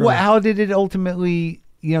to any So how did it ultimately,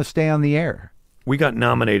 stay on the air? We got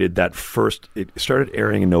nominated it started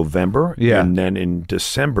airing in November. Yeah. And then in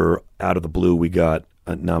December, out of the blue, we got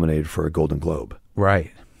nominated for a Golden Globe.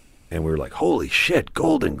 Right. And we were like, holy shit,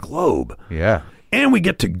 Golden Globe. Yeah. And we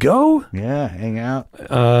get to go? Yeah, hang out.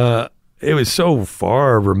 It was so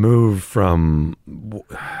far removed from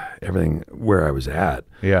everything where I was at.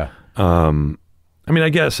 Yeah. I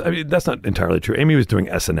guess that's not entirely true. Amy was doing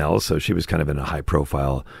SNL, so she was kind of in a high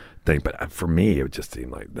profile thing. But for me, it just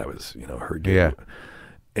seemed like that was, her gig. Yeah.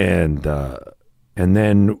 And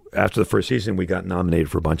then after the first season, we got nominated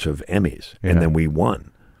for a bunch of Emmys, and then we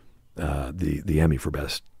won the Emmy for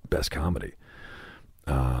best comedy.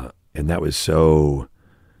 And that was so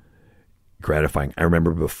gratifying. I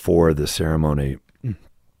remember before the ceremony,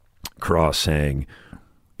 Cross saying,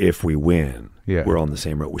 if we win, we're on the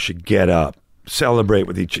same road. We should get up, celebrate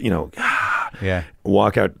with each,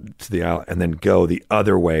 walk out to the aisle, and then go the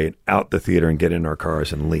other way out the theater and get in our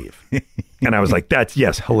cars and leave. And I was like, that's,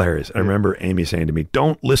 hilarious. I remember Amy saying to me,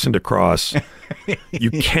 don't listen to Cross. You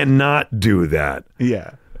cannot do that.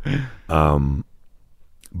 Yeah.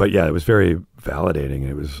 But yeah, it was very validating.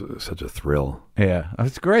 It was such a thrill. Yeah,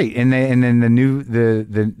 that's great. And then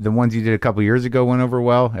the ones you did a couple of years ago went over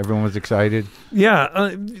well. Everyone was excited.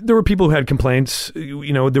 Yeah, there were people who had complaints.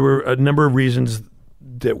 There were a number of reasons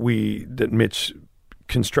that Mitch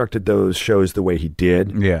constructed those shows the way he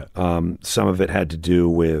did. Yeah. Some of it had to do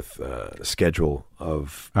with schedule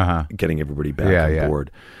of getting everybody back on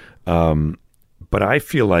board. But I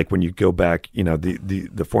feel like when you go back,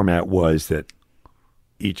 the format was that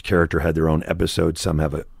each character had their own episode. Some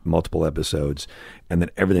have multiple episodes, and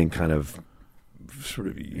then everything kind of sort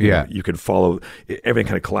of, you could follow, everything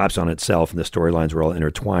kind of collapsed on itself, and the storylines were all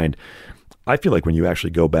intertwined. I feel like when you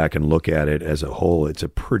actually go back and look at it as a whole, it's a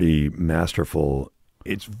pretty masterful,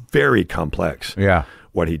 it's very complex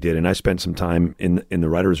what he did. And I spent some time in the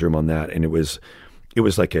writer's room on that, and it was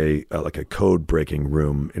like a code breaking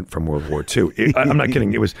room from World War II. I'm not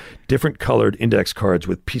kidding. It was different colored index cards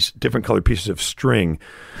with different colored pieces of string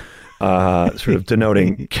sort of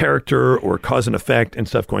denoting character or cause and effect and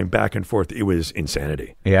stuff going back and forth. It was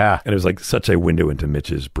insanity. Yeah. And it was like such a window into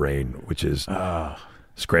Mitch's brain, which is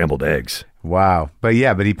scrambled eggs. Wow. But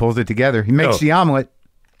he pulls it together. He makes the omelet.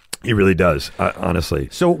 He really does, honestly.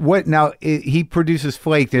 So what now? He produces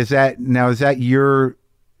Flaked. That's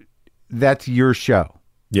your show?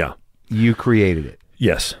 Yeah. You created it.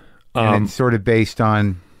 Yes. And it's sort of based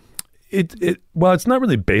on... Well, it's not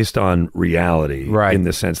really based on reality, right, in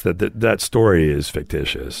the sense that that story is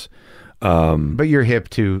fictitious. But you're hip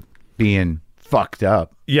to being fucked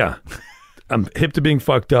up. Yeah. I'm hip to being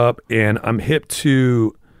fucked up, and I'm hip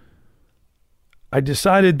to... I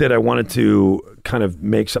decided that I wanted to kind of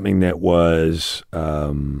make something that was...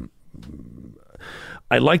 I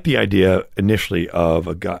like the idea initially of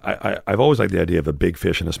a guy... I've always liked the idea of a big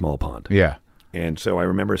fish in a small pond. Yeah. And so I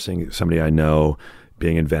remember seeing somebody I know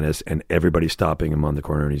being in Venice, and everybody stopping him on the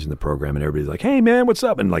corner, and he's in the program, and everybody's like, "Hey man, what's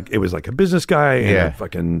up?" And like, it was like a business guy and a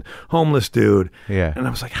fucking homeless dude. Yeah. And I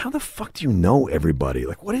was like, how the fuck do you know everybody?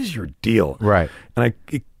 Like, what is your deal? Right. And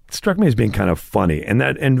it struck me as being kind of funny.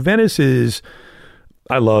 And Venice is,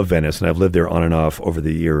 I love Venice, and I've lived there on and off over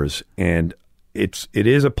the years. And it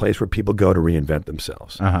is a place where people go to reinvent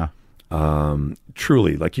themselves.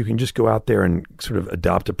 Truly, like you can just go out there and sort of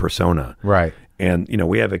adopt a persona. Right. And,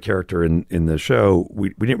 we have a character in the show. We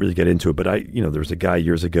didn't really get into it, but there was a guy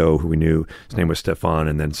years ago who we knew. His name was Stefan.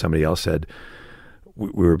 And then somebody else said, we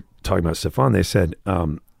were talking about Stefan. They said,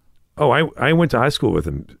 I went to high school with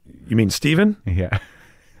him. You mean Steven? Yeah.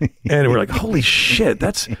 And we're like, holy shit,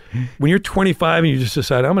 that's when you're 25 and you just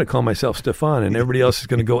decide, I'm going to call myself Stefan, and everybody else is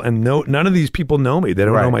going to go, and none of these people know me. They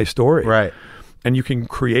don't know my story. Right. And you can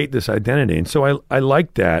create this identity. And so I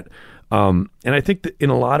like that. And I think that in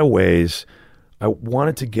a lot of ways, I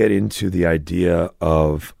wanted to get into the idea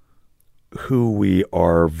of who we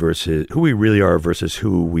really are versus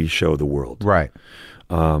who we show the world. Right.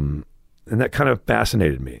 And that kind of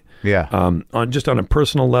fascinated me. Yeah. On a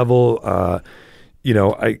personal level, I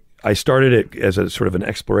started it as a sort of an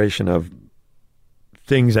exploration of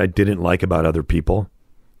things I didn't like about other people.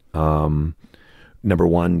 Number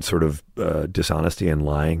one, sort of dishonesty and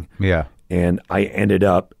lying. Yeah. And I ended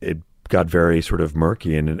up, it got very sort of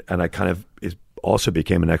murky, and I kind of, it also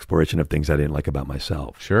became an exploration of things I didn't like about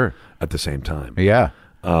myself. Sure. At the same time. Yeah.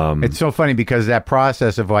 It's so funny because that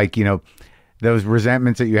process of those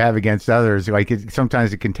resentments that you have against others,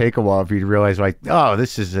 sometimes it can take a while for you to realize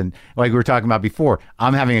this isn't, like we were talking about before,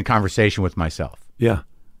 I'm having a conversation with myself. Yeah.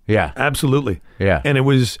 Yeah. Absolutely. Yeah. And it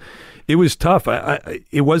was tough.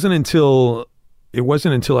 It wasn't until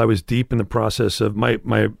I was deep in the process of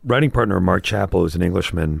my writing partner, Mark Chappell, is an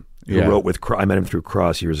Englishman who wrote with, I met him through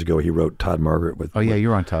Cross years ago. He wrote Todd Margaret with. Oh yeah. You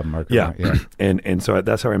were on Todd Margaret. Yeah. Right? Yeah. and so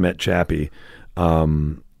that's how I met Chappie.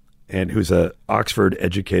 And who's a Oxford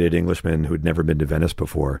educated Englishman who'd never been to Venice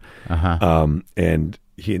before. And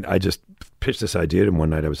I just pitched this idea to him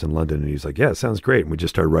one night. I was in London, and he's like, yeah, it sounds great. And we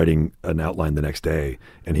just started writing an outline the next day,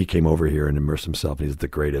 and he came over here and immersed himself. And he's the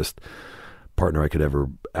greatest partner I could ever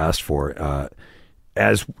ask for.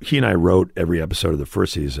 As he and I wrote every episode of the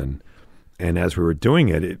first season, and as we were doing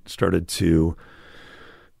it, it started to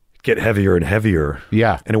get heavier and heavier.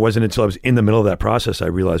 Yeah. And it wasn't until I was in the middle of that process I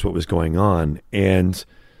realized what was going on. And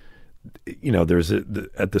there's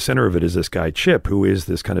at the center of it is this guy Chip, who is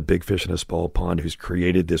this kind of big fish in a small pond, who's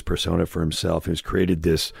created this persona for himself, who's created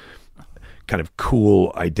this kind of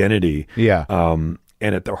cool identity. Yeah.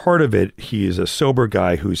 And at the heart of it, he is a sober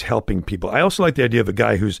guy who's helping people. I also like the idea of a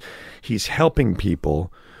guy he's helping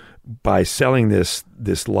people by selling this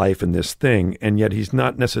life and this thing, and yet he's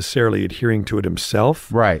not necessarily adhering to it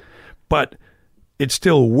himself. Right. But it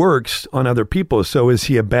still works on other people. So is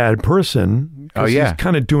he a bad person? Oh, yeah. He's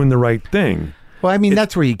kind of doing the right thing. Well, I mean,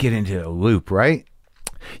 that's where you get into a loop, right?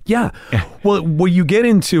 Yeah. Well, you get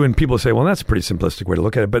into, and people say, well, that's a pretty simplistic way to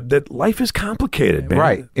look at it, but that life is complicated, man.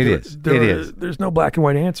 Right. It is. There's no black and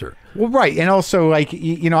white answer. Well, right. And also, I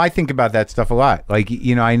think about that stuff a lot.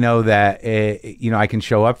 I know that, I can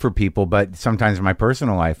show up for people, but sometimes in my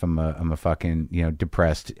personal life, I'm a fucking,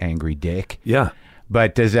 depressed, angry dick. Yeah.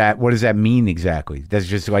 But what does that mean exactly? That's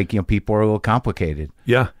just people are a little complicated.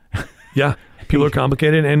 Yeah. Yeah. People are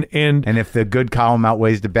complicated, and if the good column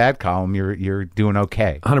outweighs the bad column, you're doing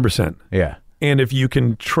okay. 100%. Yeah. And if you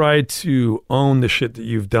can try to own the shit that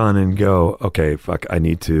you've done and go, okay, fuck, I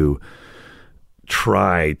need to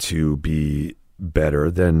try to be better,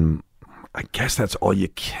 then I guess that's all you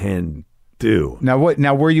can do. Now where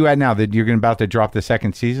are you at now that you're about to drop the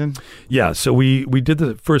second season? Yeah, so we did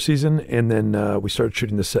the first season, and then we started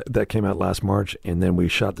shooting that came out last March, and then we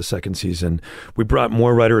shot the second season. We brought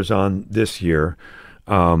more writers on this year.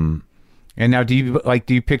 And And now, do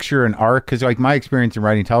you picture an arc? Because like my experience in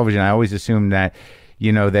writing television, I always assume that,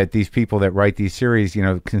 that these people that write these series,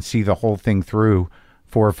 can see the whole thing through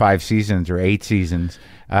 4 or 5 seasons or 8 seasons.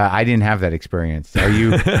 I didn't have that experience. Are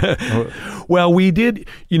you? Well, we did.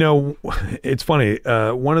 It's funny.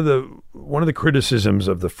 One of the criticisms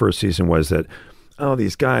of the first season was that,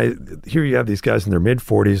 these guys. Here you have these guys in their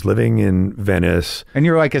mid-40s living in Venice, and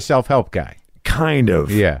you're like a self-help guy, kind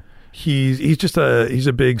of. Yeah. He's just he's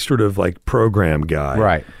a big sort of like program guy,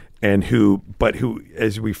 right? And who,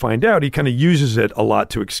 as we find out, he kind of uses it a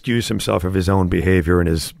lot to excuse himself of his own behavior in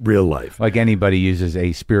his real life. Like anybody uses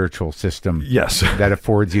a spiritual system, yes, that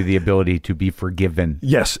affords you the ability to be forgiven.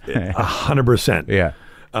 Yes, 100%. Yeah.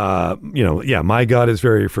 My God is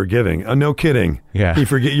very forgiving. No kidding. Yeah.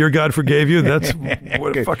 Your God forgave you? That's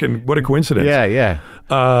what a coincidence. Yeah,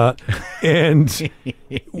 yeah. And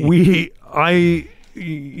we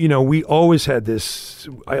always had this,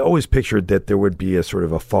 I always pictured that there would be a sort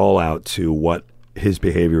of a fallout to what his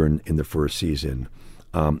behavior in the first season.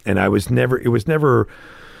 And it was never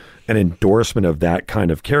an endorsement of that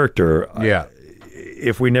kind of character. Yeah.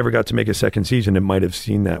 If we never got to make a second season, it might have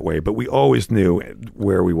seemed that way, but we always knew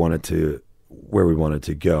where we wanted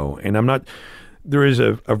to go. And there is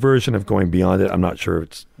a version of going beyond it. I'm not sure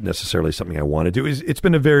it's necessarily something I want to do. It's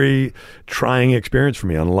been a very trying experience for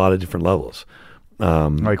me on a lot of different levels.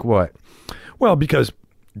 Like what? Well, because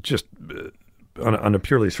just on a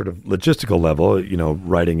purely sort of logistical level,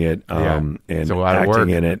 writing it and acting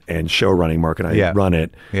in it and show running. Mark and I run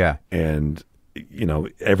it. Yeah. And,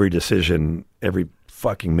 every decision, every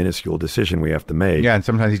fucking minuscule decision we have to make. Yeah, and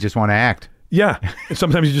sometimes you just want to act. Yeah.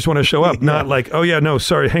 Sometimes you just want to show up, not like, oh yeah, no,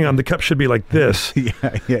 sorry, hang on, the cup should be like this.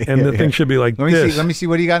 And the thing should be like this. Let me see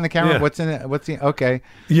what do you got in the camera? Yeah. What's in it? Okay.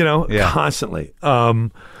 Constantly.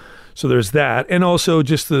 So there's that. And also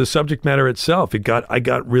just the subject matter itself. I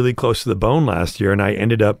got really close to the bone last year, and I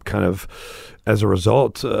ended up kind of, as a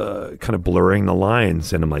result, kind of blurring the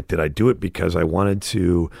lines. And I'm like, did I do it because I wanted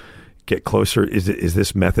to get closer? Is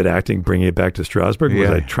this method acting bringing it back to Strasbourg? Was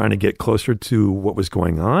I trying to get closer to what was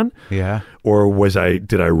going on? Yeah. Or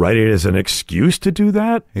did I write it as an excuse to do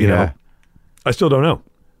that? You know, I still don't know.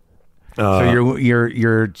 So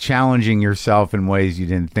you're challenging yourself in ways you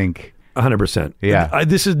didn't think. 100%. Yeah.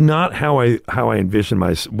 This is not how I envision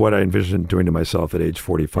what I envisioned doing to myself at age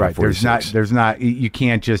 45. Right. 46. There's not. You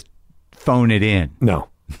can't just phone it in. No,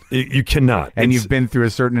 you cannot. And you've been through a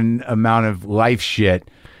certain amount of life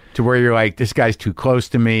shit to where you're like, this guy's too close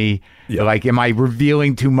to me. Yeah. Like, am I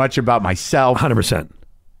revealing too much about myself? 100%.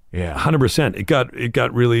 Yeah. 100%. It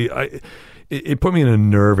got really, it put me in a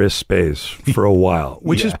nervous space for a while,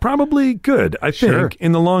 which is probably good, I think,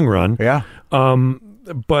 in the long run. Yeah.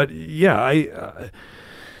 But yeah,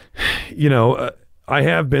 I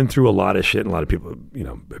have been through a lot of shit, and a lot of people,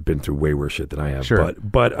 have been through way worse shit than I have. Sure.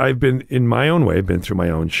 But I've been, in my own way, been through my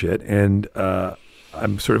own shit, and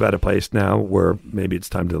I'm sort of at a place now where maybe it's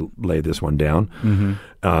time to lay this one down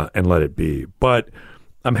and let it be. But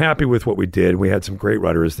I'm happy with what we did. We had some great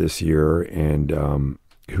writers this year, and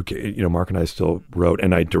Mark and I still wrote,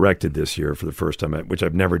 and I directed this year for the first time, which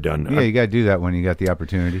I've never done. Yeah, you got to do that when you got the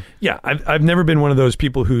opportunity. Yeah, I've never been one of those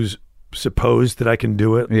people who's supposed that I can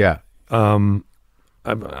do it. Yeah.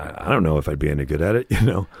 I don't know if I'd be any good at it,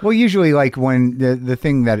 Well, usually, like when the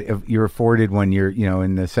thing that you're afforded when you're,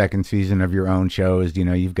 in the second season of your own show is,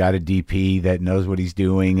 you've got a DP that knows what he's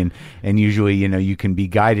doing, and usually, you can be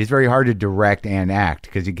guided. It's very hard to direct and act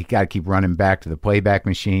because you got to keep running back to the playback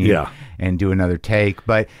machine, and do another take.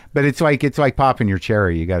 But it's like popping your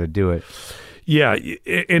cherry. You got to do it. Yeah,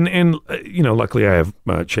 and luckily I have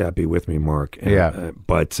Chappie with me, Mark.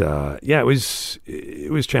 But it was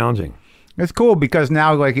challenging. It's cool because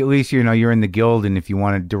now, like, at least, you're in the guild, and if you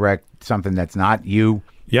want to direct something that's not you,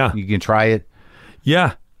 you can try it.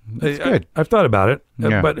 Yeah. It's good. I've thought about it,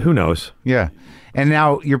 but who knows? Yeah. And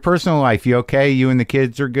now, your personal life, you okay? You and the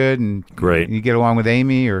kids are good? And great. You get along with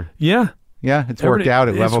Amy? Or Yeah. Yeah, it's worked out.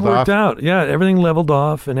 It leveled off? It's worked out. Yeah, everything leveled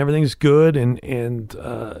off, and everything's good, and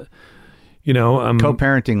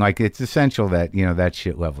co-parenting, like, it's essential that, that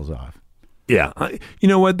shit levels off. Yeah. You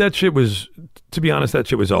know what? That shit was, to be honest,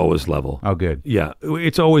 always level. Oh, good. Yeah.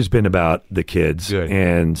 It's always been about the kids. Good.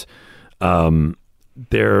 And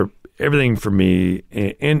everything for me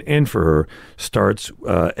and for her starts,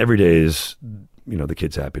 every day is, the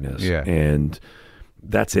kids' happiness. Yeah. And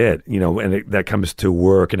that's it, and that comes to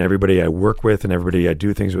work, and everybody I work with and everybody I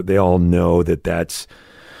do things with, they all know that that's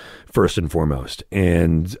first and foremost,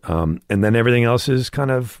 and then everything else is kind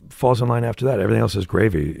of falls in line after that. Everything else is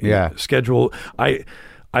gravy. Yeah. Schedule.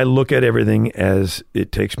 I look at everything as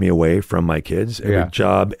it takes me away from my kids, every Yeah.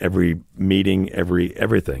 job, every meeting,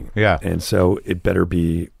 everything. Yeah. And so it better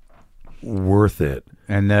be worth it.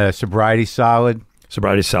 And the sobriety solid?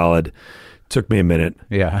 Sobriety's solid. Took me a minute.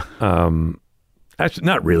 Yeah. Actually,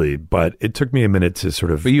 not really, but it took me a minute to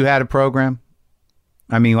sort of... But you had a program?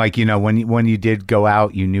 I mean, like, you know, when you did go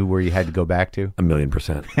out, you knew where you had to go back to?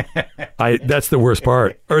 1,000,000%. That's the worst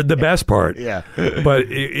part, or the best part. Yeah.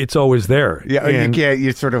 But it's always there. Yeah, And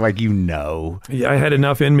you're sort of like, you know. I had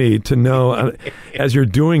enough in me to know as you're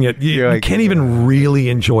doing it, you Like, can't even really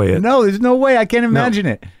enjoy it. No, there's no way. I can't imagine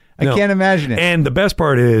it. I No. can't imagine it. And the best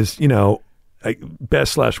part is,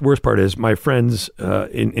 best/worst part is my friends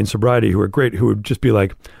in sobriety who are great, who would just be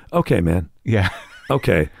like, okay, man. Yeah.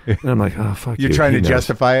 Okay. And I'm like, oh, fuck you. You're trying He to knows.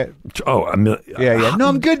 justify it? Oh, Yeah. No,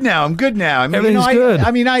 I'm good now. I mean, Everything's good.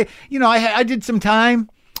 I did some time.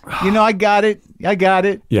 I got it.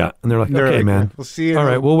 Yeah. And they're like, okay, like, man. we'll see you. All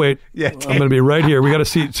right, we'll wait. Yeah. I'm going to be right here. We got a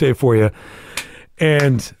seat saved for you.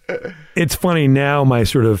 And it's funny now, my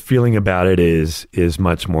sort of feeling about it is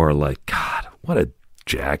much more like, God, what a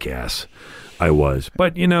jackass I was.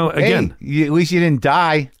 But, again. Hey, at least you didn't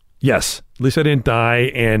die. Yes. At least I didn't die.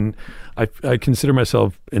 And I consider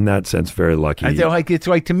myself, in that sense, very lucky. It's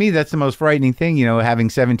like, to me, that's the most frightening thing,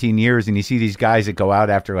 having 17 years and you see these guys that go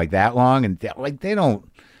out after like that long and they don't,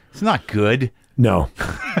 it's not good. No.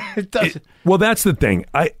 It doesn't. Well, that's the thing.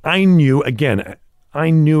 I knew exactly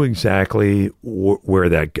where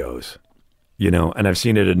that goes, and I've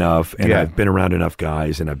seen it enough, and Yeah. I've been around enough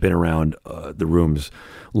guys, and I've been around the rooms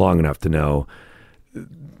long enough to know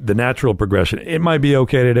the natural progression. It might be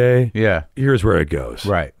okay today. Yeah. Here's where it goes.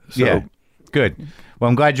 Right. So, yeah. Good. Well,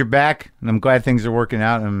 I'm glad you're back, and I'm glad things are working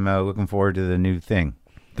out. I'm looking forward to the new thing.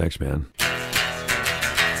 Thanks, man.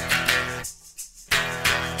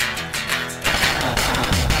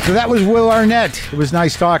 So that was Will Arnett. It was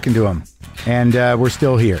nice talking to him. And we're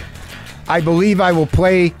still here. I believe I will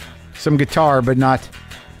play some guitar, but not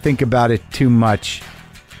think about it too much.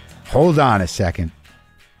 Hold on a second.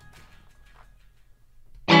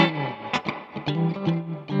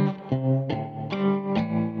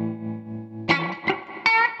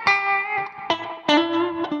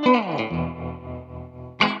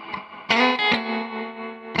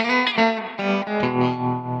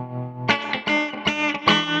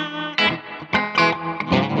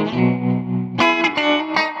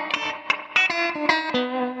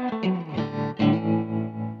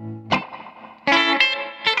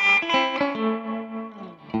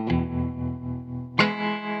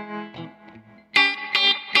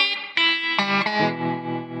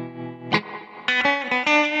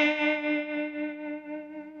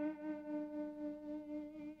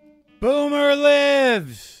 Boomer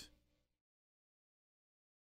lives!